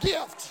is a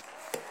gift.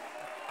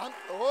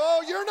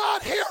 Oh, you're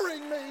not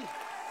hearing me.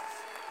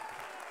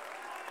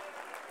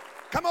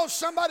 Come on,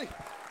 somebody.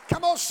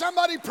 Come on,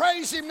 somebody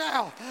praise Him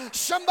now.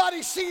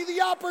 Somebody see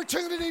the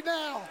opportunity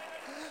now.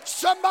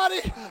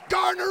 Somebody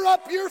garner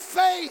up your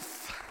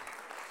faith.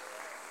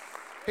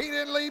 He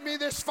didn't lead me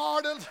this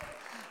far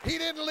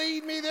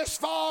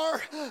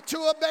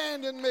to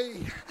abandon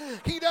me.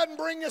 He doesn't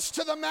bring us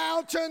to the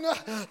mountain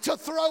to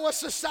throw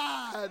us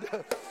aside.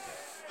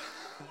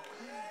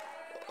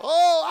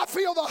 Oh, I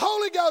feel the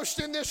Holy Ghost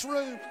in this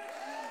room.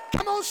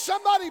 Come on,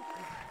 somebody,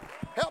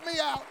 help me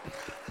out.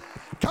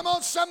 Come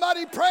on,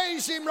 somebody,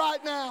 praise Him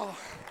right now.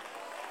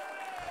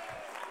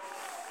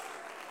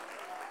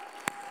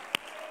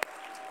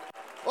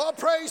 Oh,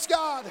 praise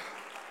God.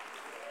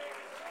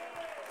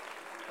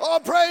 Oh,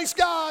 praise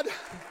God.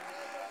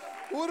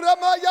 In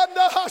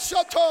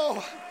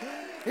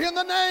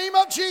the name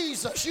of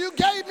Jesus, you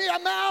gave me a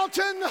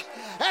mountain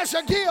as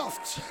a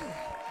gift.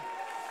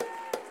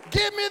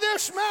 Give me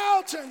this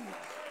mountain.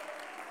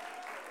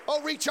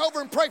 Oh, reach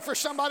over and pray for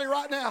somebody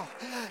right now.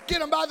 Get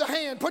them by the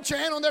hand. Put your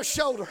hand on their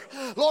shoulder.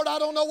 Lord, I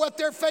don't know what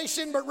they're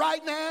facing, but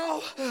right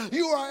now,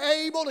 you are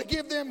able to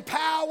give them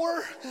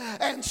power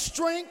and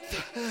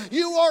strength.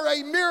 You are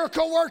a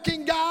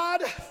miracle-working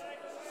God.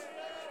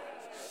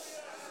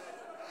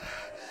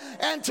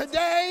 And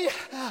today,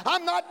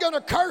 I'm not going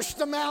to curse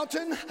the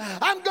mountain.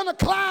 I'm going to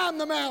climb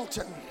the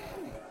mountain.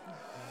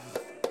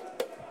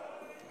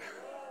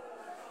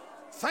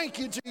 Thank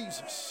you,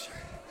 Jesus.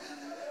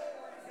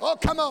 Oh,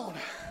 come on.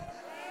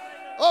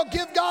 Oh,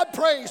 give God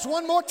praise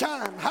one more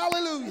time.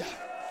 Hallelujah.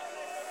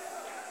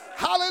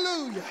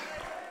 Hallelujah.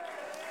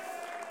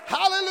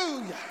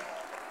 Hallelujah.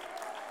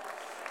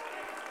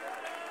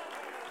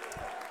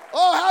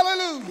 Oh,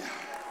 hallelujah.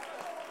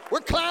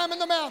 We're climbing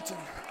the mountain.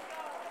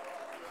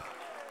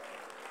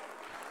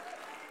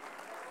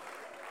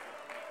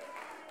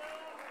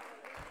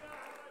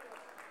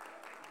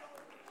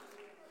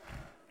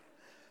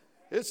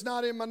 It's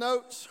not in my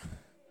notes,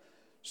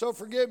 so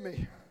forgive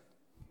me.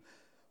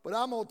 But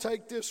I'm going to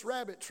take this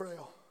rabbit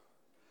trail.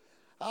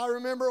 I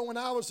remember when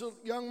I was a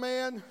young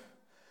man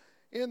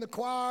in the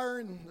choir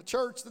in the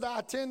church that I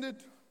attended.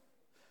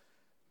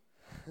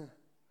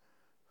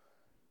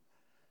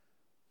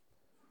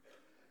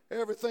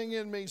 Everything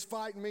in me is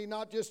fighting me,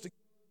 not just to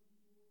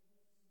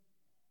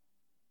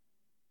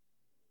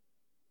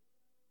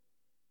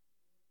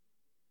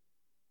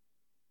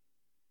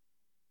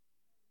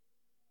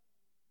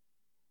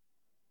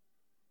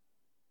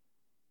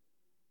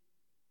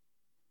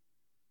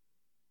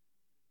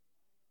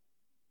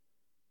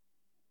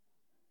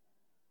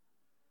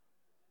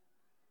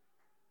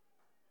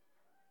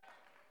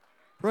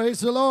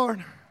praise the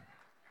Lord.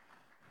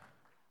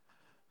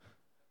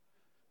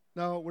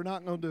 No, we're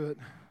not going to do it.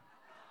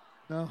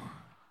 No.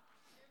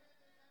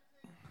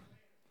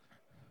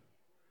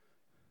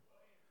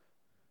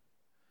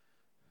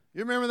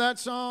 You remember that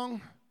song?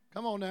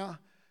 Come on now.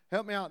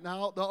 Help me out.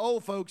 Now, the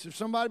old folks, if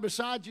somebody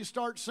beside you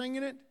starts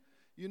singing it,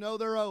 you know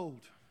they're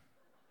old.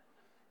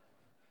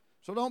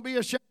 So don't be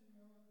ashamed.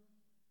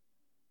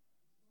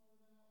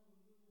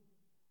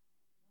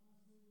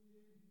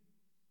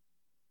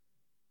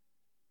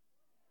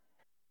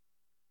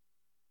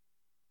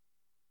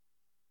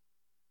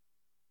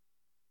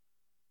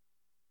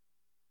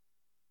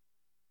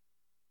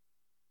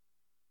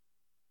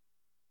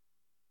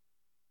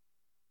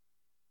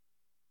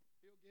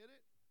 Get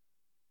it?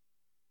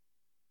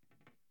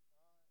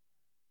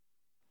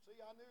 See,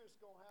 I knew it's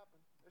going to happen.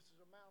 This is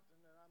a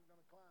mountain that I'm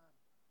going to climb.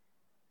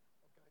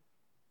 Okay.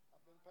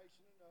 I've been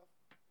patient enough.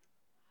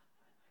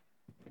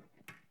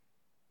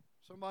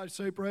 Somebody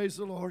say, praise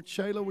the Lord.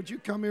 Shayla, would you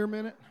come here a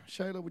minute?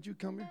 Shayla, would you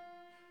come here?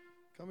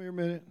 Come here a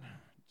minute.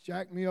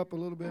 Jack me up a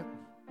little bit.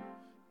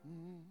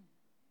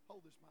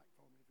 Hold this mic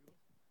for me, if you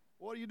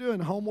will. What are you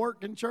doing?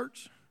 Homework in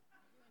church?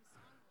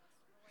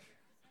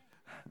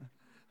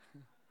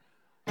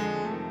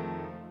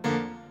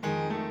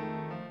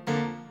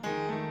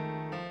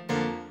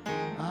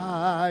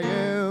 I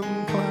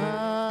am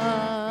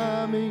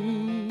climbing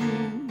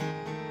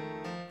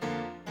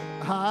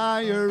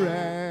higher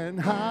and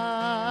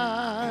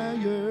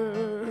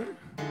higher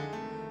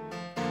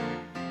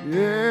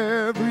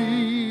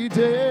every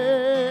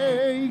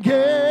day,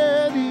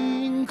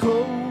 getting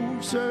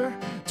closer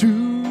to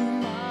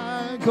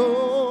my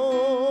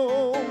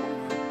goal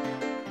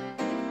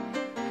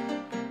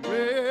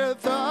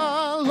with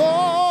the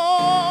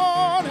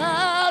Lord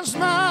as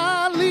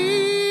my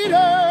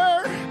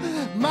leader,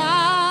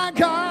 my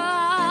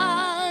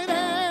guide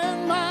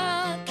and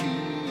my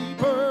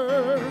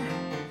keeper.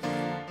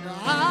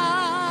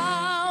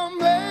 I'll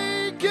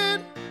make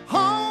it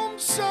home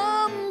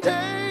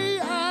someday.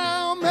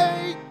 I'll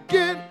make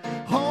it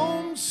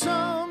home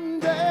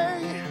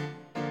someday.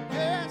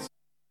 Yes.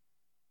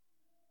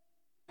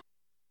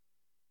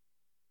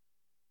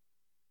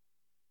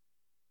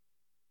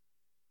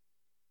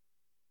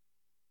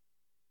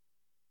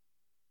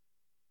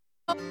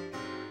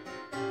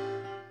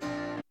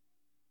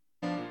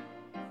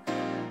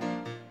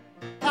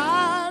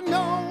 I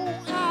know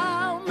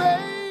I'll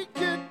make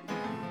it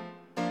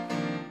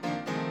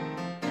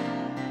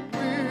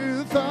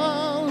with the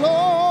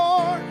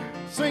Lord.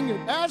 Sing it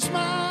as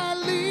my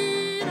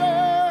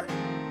leader.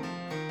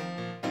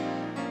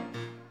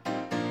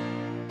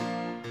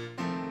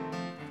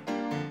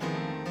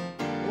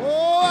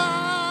 Oh,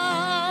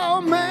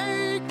 I'll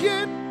make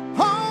it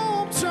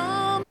home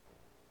some.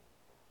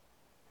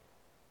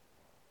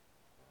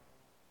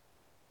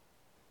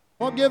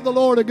 Well, give the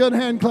Lord a good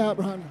hand clap,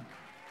 Ron.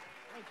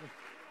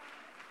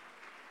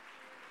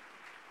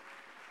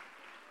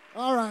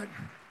 All right.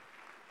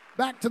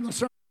 Back to the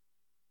sermon.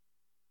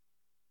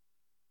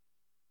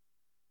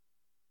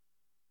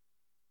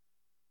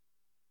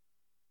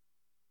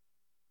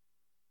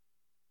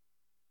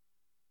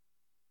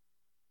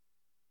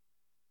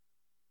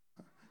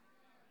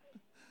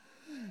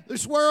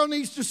 This world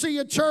needs to see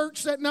a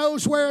church that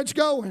knows where it's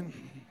going.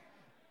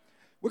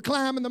 We're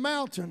climbing the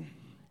mountain.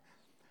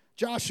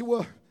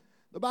 Joshua,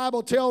 the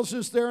Bible tells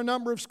us there are a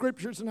number of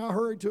scriptures, and I'll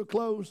hurry to a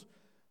close.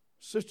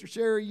 Sister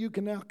Sherry, you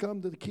can now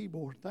come to the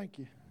keyboard. Thank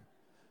you.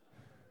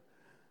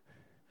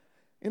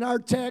 In our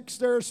text,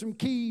 there are some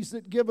keys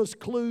that give us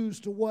clues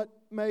to what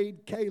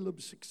made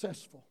Caleb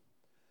successful.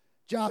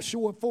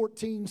 Joshua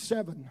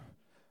 14:7.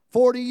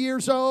 40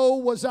 years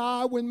old was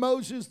I when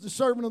Moses, the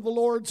servant of the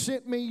Lord,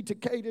 sent me to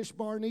Kadesh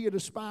Barnea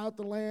to spy out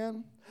the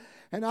land.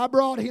 And I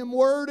brought him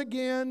word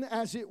again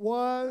as it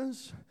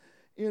was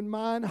in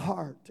mine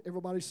heart.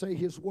 Everybody say,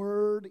 his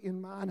word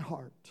in mine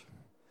heart.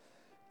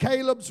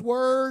 Caleb's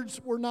words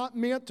were not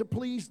meant to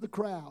please the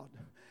crowd.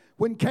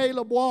 When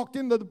Caleb walked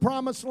into the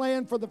promised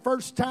land for the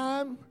first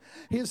time,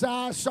 his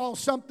eyes saw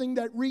something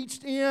that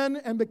reached in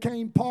and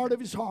became part of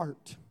his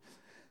heart.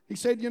 He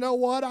said, you know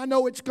what? I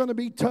know it's going to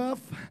be tough,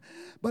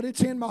 but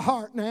it's in my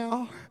heart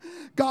now.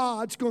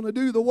 God's going to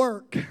do the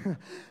work.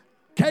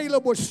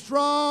 Caleb was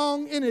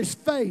strong in his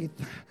faith.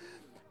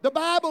 The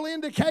Bible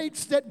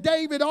indicates that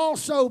David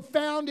also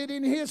found it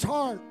in his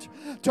heart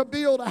to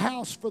build a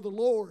house for the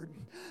Lord.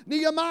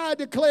 Nehemiah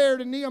declared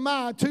in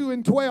Nehemiah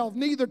 2:12,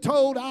 neither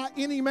told I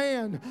any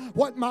man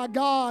what my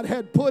God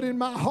had put in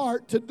my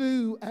heart to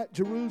do at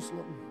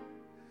Jerusalem.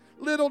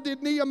 Little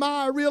did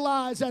Nehemiah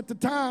realize at the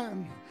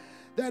time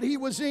that he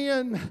was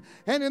in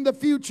and in the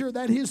future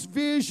that his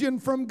vision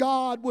from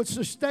God would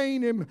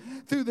sustain him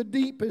through the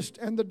deepest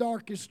and the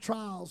darkest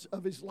trials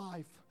of his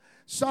life.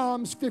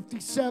 Psalms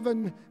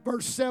 57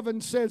 verse 7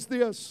 says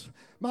this,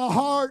 my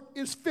heart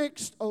is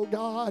fixed, O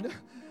God,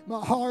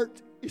 my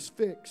heart is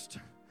fixed.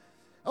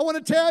 I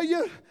want to tell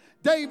you,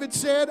 David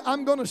said,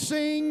 I'm going to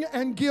sing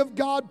and give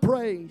God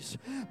praise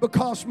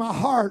because my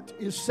heart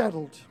is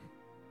settled.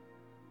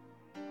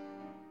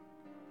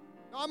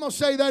 I'm going to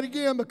say that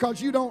again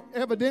because you don't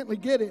evidently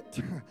get it.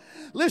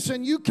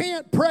 Listen, you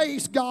can't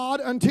praise God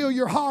until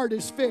your heart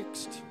is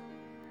fixed.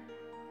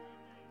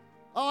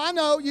 Oh, I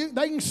know,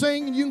 they can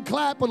sing and you can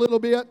clap a little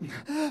bit.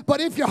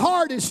 But if your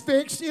heart is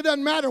fixed, it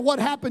doesn't matter what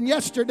happened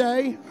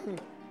yesterday.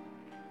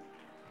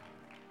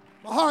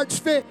 My heart's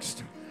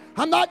fixed.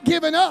 I'm not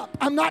giving up.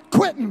 I'm not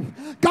quitting.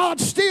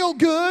 God's still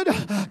good.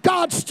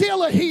 God's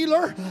still a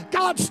healer.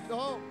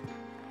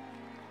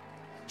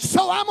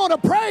 So I'm going to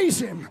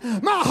praise him.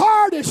 My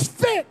heart is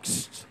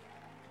fixed.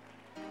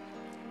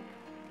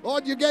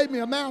 Lord, you gave me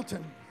a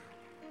mountain.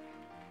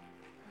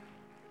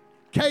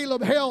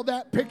 Caleb held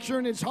that picture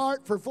in his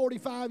heart for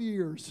 45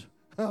 years.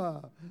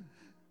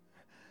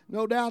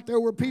 No doubt there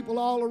were people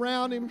all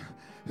around him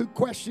who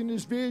questioned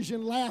his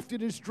vision, laughed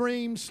at his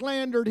dreams,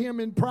 slandered him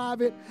in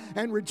private,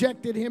 and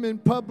rejected him in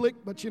public.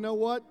 But you know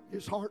what?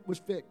 His heart was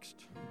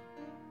fixed.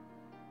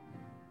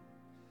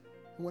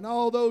 When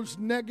all those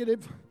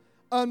negative,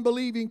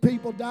 unbelieving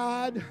people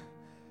died,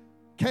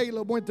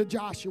 Caleb went to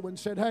Joshua and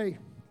said, hey,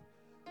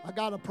 I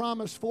got a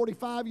promise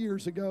 45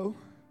 years ago,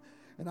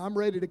 and I'm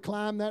ready to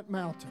climb that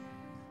mountain.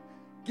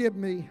 Give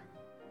me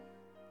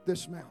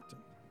this mountain.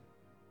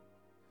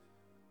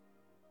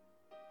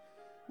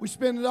 We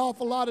spend an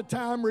awful lot of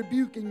time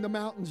rebuking the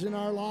mountains in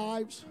our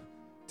lives,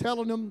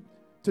 telling them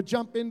to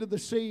jump into the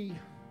sea.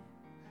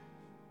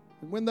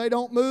 And when they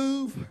don't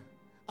move,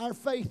 our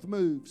faith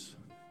moves.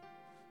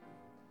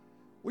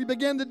 We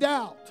begin to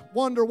doubt,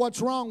 wonder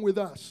what's wrong with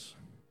us.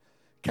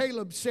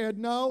 Caleb said,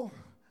 no,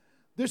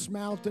 this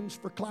mountain's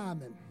for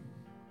climbing.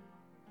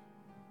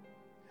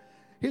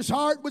 His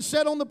heart was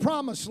set on the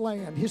promised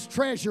land. His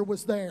treasure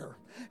was there.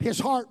 His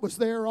heart was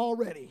there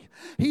already.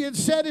 He had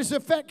set his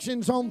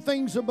affections on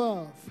things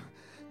above.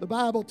 The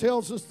Bible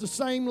tells us the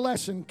same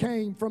lesson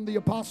came from the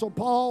Apostle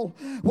Paul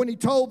when he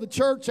told the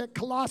church at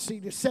Colossae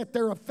to set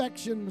their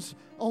affections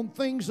on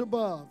things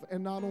above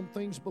and not on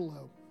things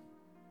below.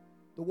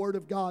 The Word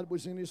of God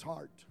was in his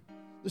heart.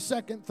 The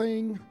second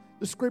thing,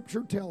 the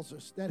Scripture tells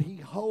us that he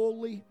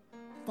wholly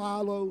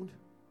followed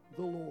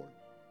the Lord.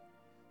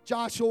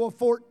 Joshua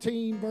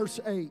 14, verse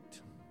 8.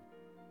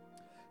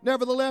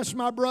 Nevertheless,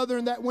 my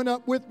brethren that went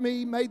up with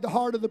me made the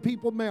heart of the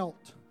people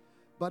melt.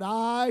 But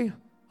I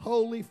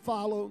wholly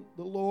followed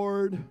the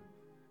Lord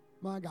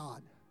my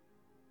God.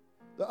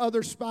 The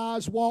other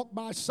spies walked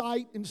by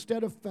sight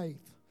instead of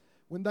faith.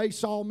 When they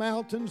saw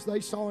mountains,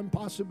 they saw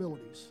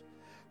impossibilities.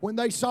 When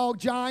they saw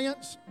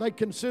giants, they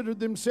considered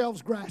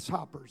themselves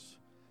grasshoppers.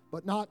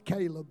 But not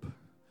Caleb.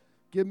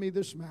 Give me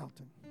this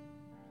mountain.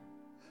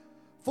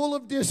 Full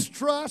of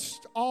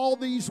distrust, all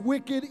these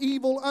wicked,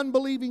 evil,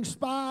 unbelieving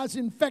spies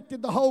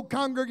infected the whole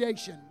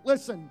congregation.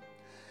 Listen,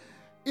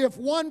 if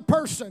one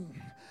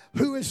person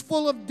who is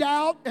full of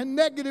doubt and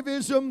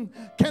negativism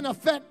can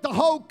affect the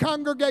whole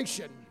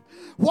congregation,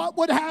 what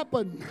would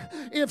happen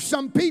if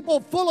some people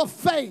full of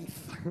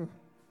faith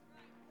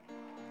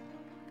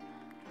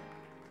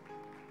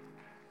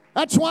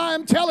That's why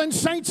I'm telling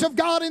saints of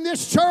God in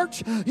this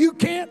church, you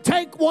can't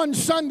take one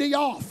Sunday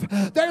off.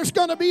 There's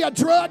going to be a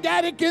drug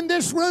addict in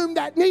this room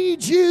that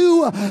needs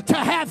you to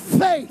have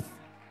faith.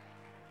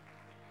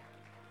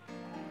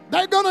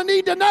 They're going to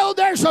need to know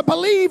there's a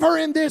believer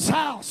in this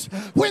house.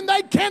 When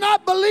they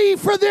cannot believe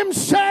for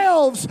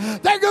themselves,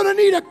 they're going to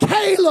need a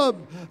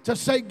Caleb to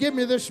say, give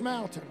me this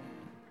mountain.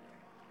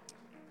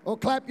 Oh,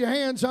 clap your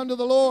hands unto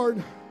the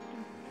Lord.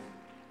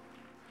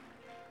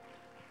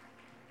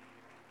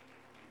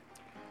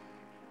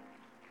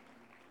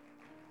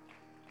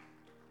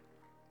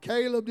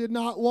 Caleb did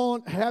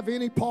not have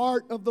any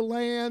part of the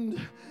land.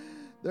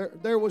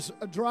 There was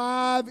a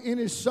drive in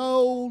his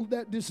soul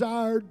that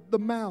desired the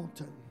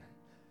mountain.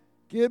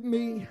 Give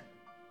me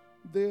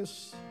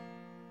this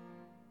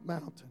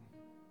mountain.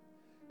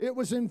 It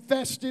was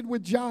infested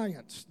with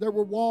giants. There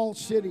were walled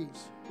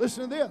cities.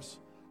 Listen to this.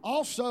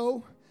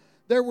 Also,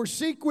 there were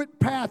secret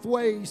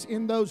pathways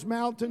in those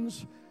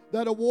mountains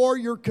that a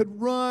warrior could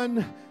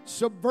run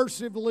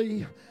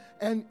subversively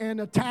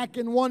and attack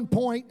in one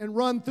point and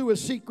run through a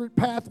secret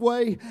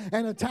pathway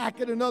and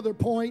attack at another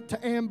point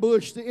to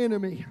ambush the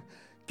enemy.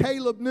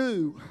 Caleb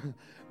knew,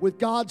 with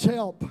God's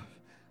help,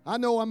 I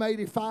know I'm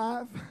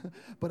 85,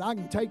 but I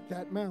can take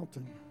that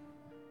mountain.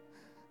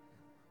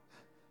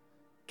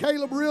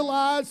 Caleb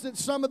realized that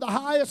some of the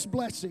highest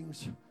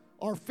blessings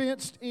are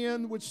fenced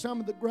in with some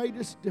of the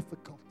greatest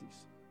difficulties.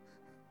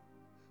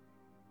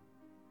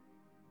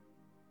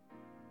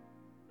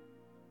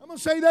 I'm going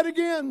to say that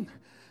again.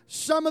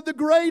 Some of the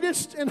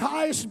greatest and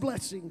highest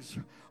blessings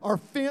are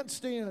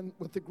fenced in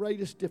with the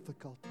greatest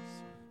difficulties.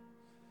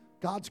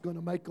 God's going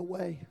to make a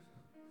way.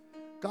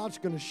 God's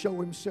going to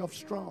show himself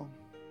strong.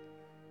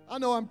 I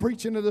know I'm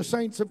preaching to the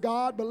saints of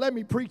God, but let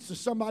me preach to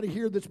somebody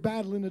here that's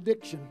battling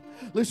addiction.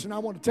 Listen, I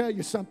want to tell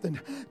you something.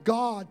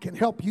 God can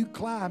help you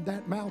climb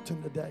that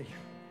mountain today.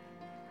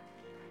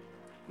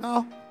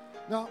 No.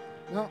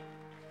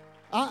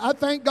 I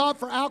thank God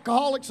for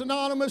Alcoholics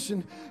Anonymous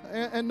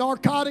and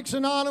Narcotics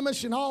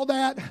Anonymous and all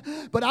that.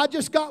 But I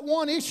just got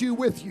one issue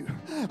with you.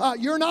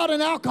 You're not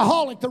an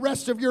alcoholic the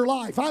rest of your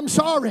life. I'm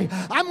sorry.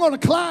 I'm going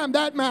to climb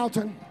that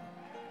mountain.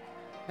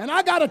 And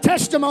I got a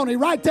testimony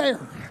right there.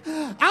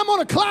 I'm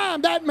going to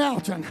climb that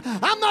mountain.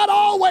 I'm not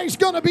always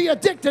going to be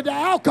addicted to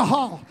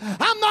alcohol.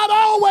 I'm not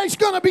always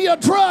going to be a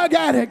drug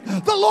addict.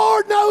 The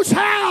Lord knows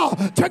how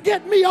to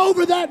get me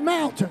over that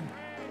mountain.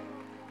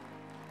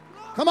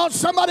 Come on,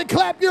 somebody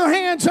clap your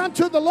hands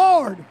unto the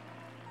Lord.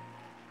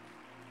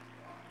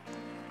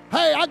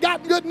 Hey, I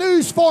got good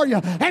news for you.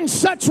 And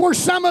such were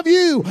some of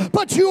you,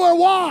 but you are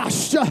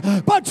washed,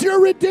 but you're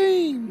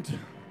redeemed.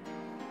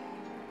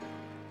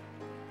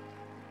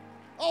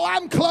 Oh,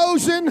 I'm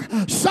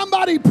closing.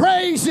 Somebody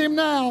praise him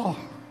now.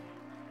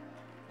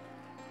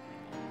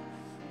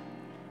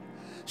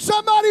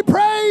 Somebody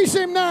praise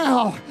him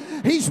now.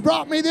 He's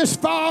brought me this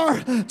far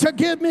to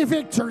give me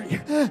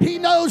victory. He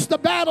knows the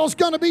battle's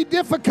going to be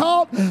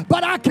difficult,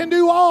 but I can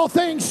do all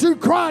things through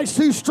Christ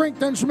who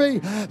strengthens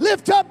me.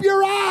 Lift up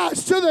your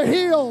eyes to the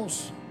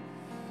hills.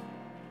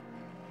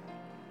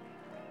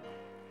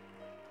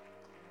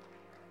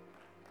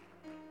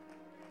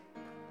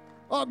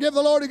 Oh, give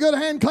the Lord a good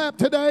hand clap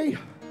today.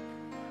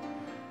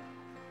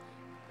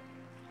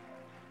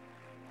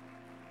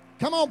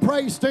 Come on,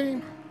 praise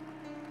team.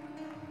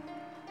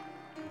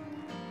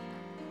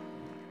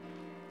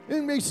 You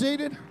can be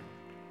seated.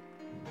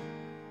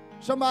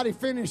 Somebody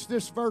finish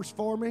this verse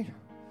for me.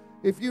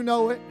 If you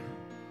know it,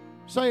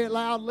 say it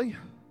loudly.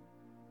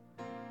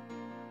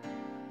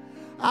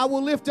 I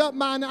will lift up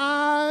mine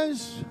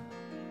eyes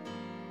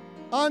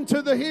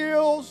unto the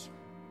hills,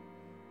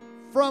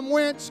 from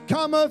whence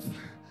cometh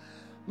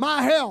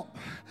my help.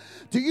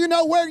 Do you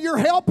know where your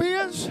help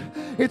is?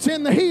 It's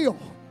in the hill.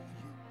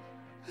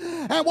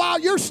 And while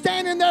you're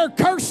standing there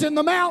cursing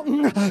the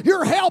mountain,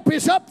 your help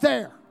is up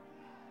there.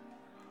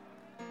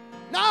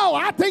 No,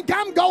 I think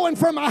I'm going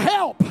for my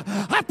help.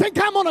 I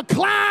think I'm going to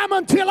climb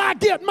until I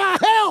get my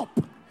help.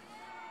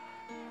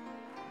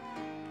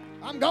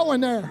 I'm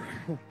going there.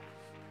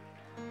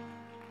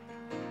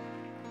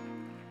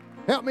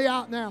 Help me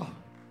out now.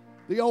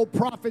 The old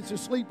prophet's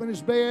asleep in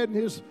his bed, and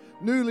his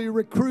newly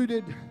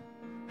recruited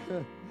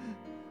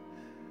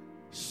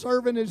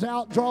servant is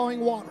out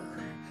drawing water.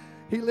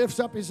 He lifts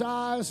up his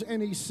eyes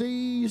and he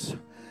sees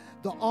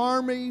the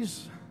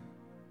armies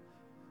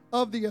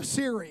of the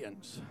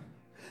Assyrians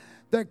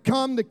that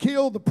come to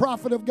kill the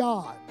prophet of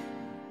God.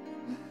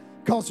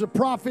 Because the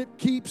prophet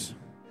keeps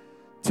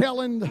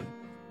telling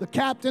the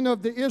captain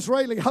of the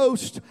Israeli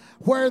host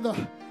where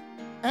the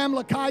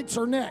Amalekites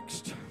are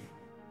next.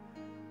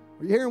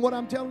 Are you hearing what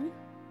I'm telling you?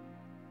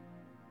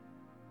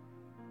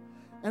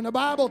 And the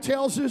Bible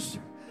tells us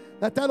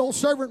that old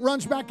servant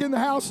runs back in the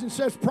house and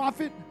says,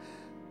 Prophet,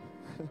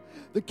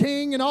 the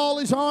king and all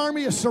his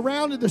army has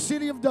surrounded the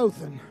city of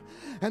Dothan.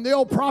 And the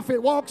old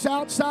prophet walks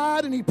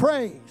outside and he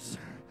prays,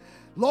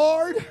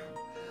 Lord,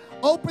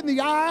 open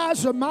the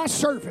eyes of my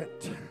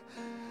servant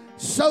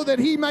so that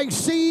he may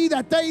see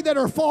that they that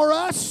are for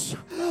us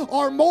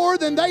are more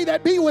than they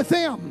that be with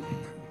them.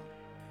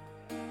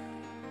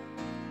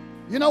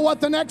 You know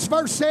what the next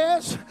verse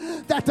says?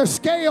 That the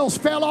scales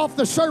fell off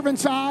the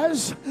servant's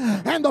eyes,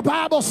 and the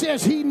Bible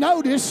says he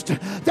noticed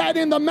that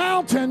in the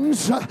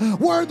mountains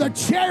were the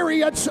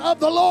chariots of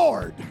the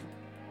Lord.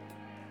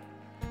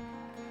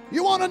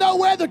 You want to know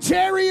where the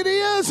chariot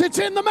is? It's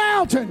in the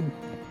mountain.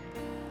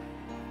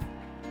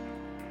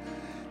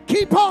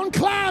 Keep on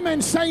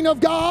climbing, saint of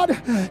God.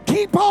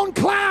 Keep on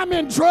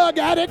climbing, drug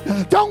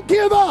addict. Don't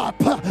give up.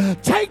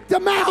 Take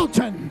the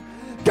mountain.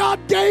 God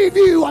gave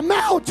you a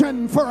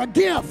mountain for a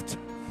gift.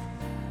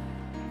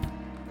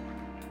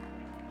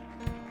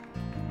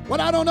 But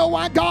I don't know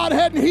why God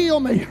hadn't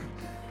healed me.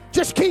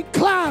 Just keep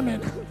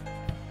climbing.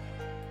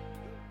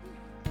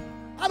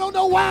 I don't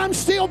know why I'm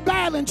still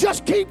battling.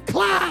 Just keep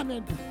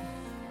climbing.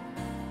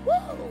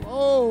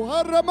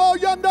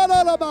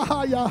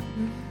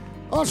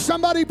 Oh,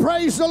 somebody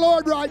praise the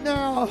Lord right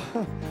now.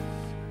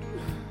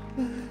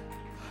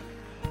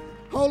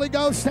 Holy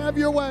Ghost, have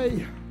your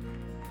way.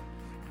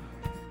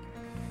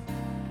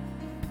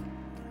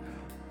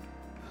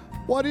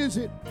 What is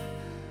it?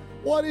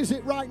 What is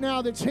it right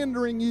now that's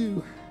hindering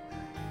you?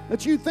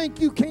 That you think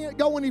you can't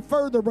go any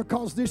further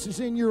because this is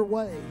in your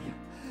way?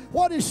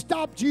 What has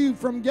stopped you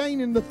from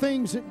gaining the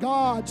things that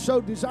God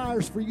so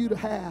desires for you to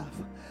have?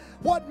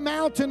 What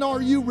mountain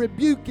are you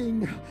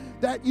rebuking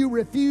that you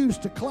refuse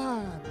to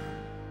climb?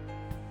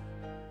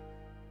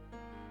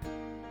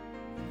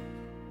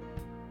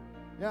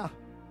 Yeah,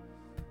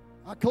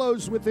 I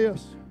close with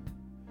this.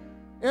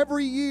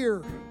 Every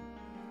year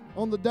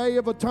on the Day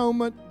of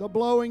Atonement, the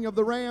blowing of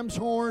the ram's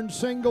horn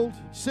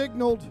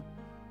signaled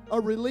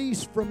a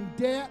release from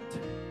debt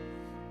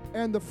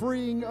and the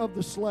freeing of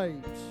the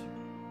slaves.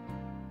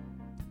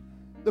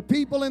 The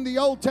people in the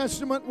Old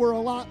Testament were a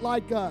lot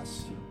like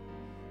us.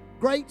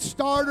 Great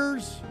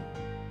starters,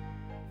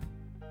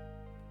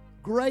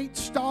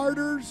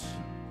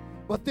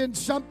 but then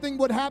something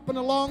would happen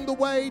along the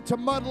way to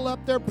muddle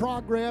up their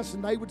progress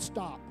and they would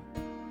stop.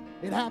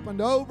 It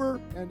happened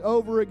over and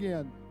over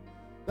again.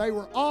 They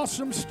were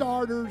awesome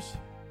starters,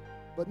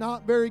 but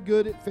not very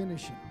good at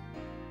finishing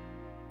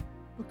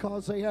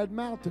because they had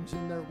mountains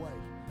in their way.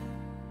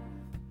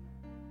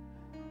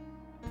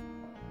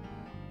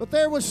 But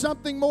there was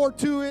something more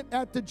to it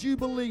at the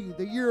Jubilee,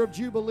 the year of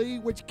Jubilee,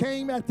 which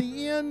came at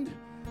the end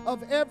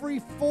of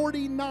every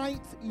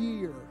 49th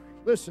year.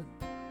 Listen,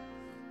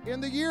 in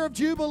the year of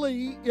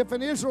Jubilee, if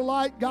an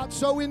Israelite got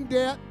so in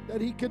debt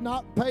that he could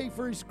not pay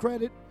for his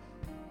credit,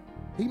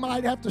 he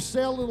might have to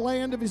sell the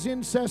land of his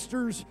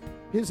ancestors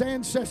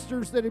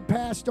that had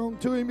passed on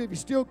to him. If he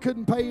still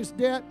couldn't pay his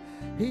debt,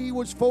 he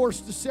was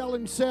forced to sell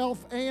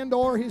himself and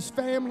or his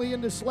family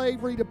into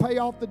slavery to pay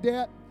off the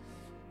debt.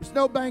 There's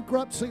no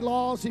bankruptcy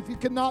laws. If you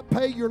cannot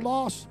pay your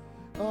loss,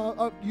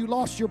 you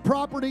lost your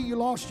property, you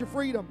lost your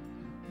freedom.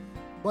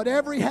 But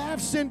every half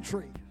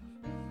century,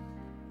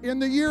 in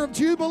the year of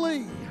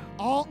Jubilee,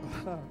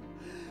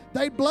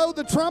 they'd blow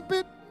the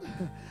trumpet,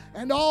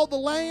 and all the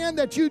land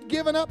that you'd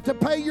given up to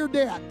pay your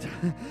debt,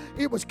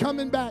 it was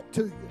coming back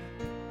to you.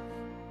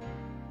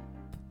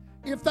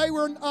 If they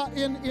were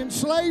in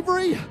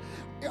slavery,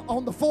 at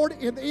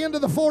the end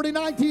of the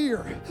 49th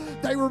year,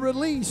 they were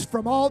released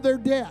from all their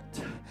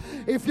debt.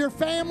 If your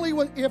family,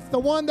 if the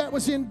one that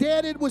was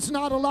indebted was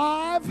not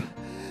alive,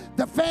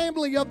 the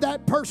family of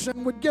that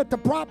person would get the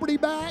property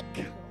back.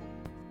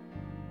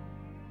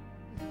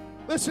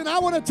 Listen, I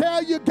want to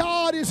tell you,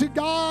 God is a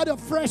God of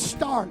fresh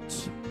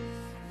starts.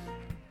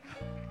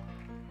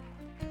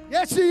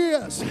 Yes, He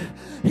is.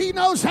 He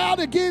knows how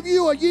to give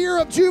you a year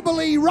of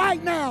Jubilee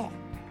right now.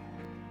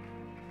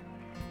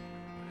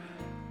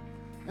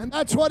 And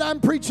that's what I'm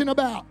preaching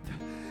about.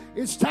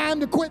 It's time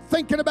to quit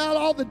thinking about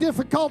all the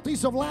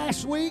difficulties of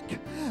last week,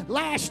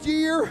 last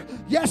year,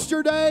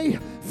 yesterday,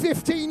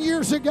 15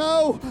 years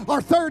ago,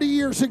 or 30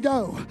 years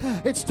ago.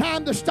 It's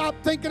time to stop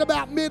thinking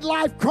about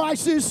midlife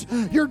crisis,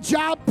 your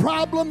job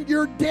problem,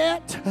 your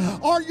debt,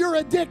 or your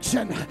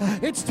addiction.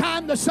 It's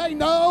time to say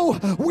no.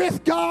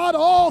 With God,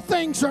 all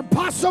things are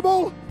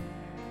possible.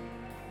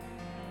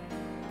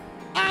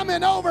 I'm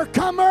an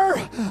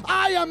overcomer.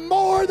 I am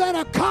more than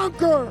a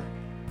conqueror.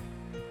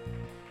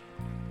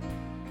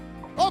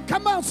 Oh,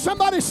 come on,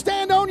 somebody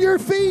stand on your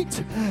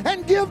feet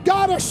and give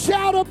God a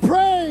shout of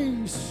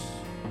praise.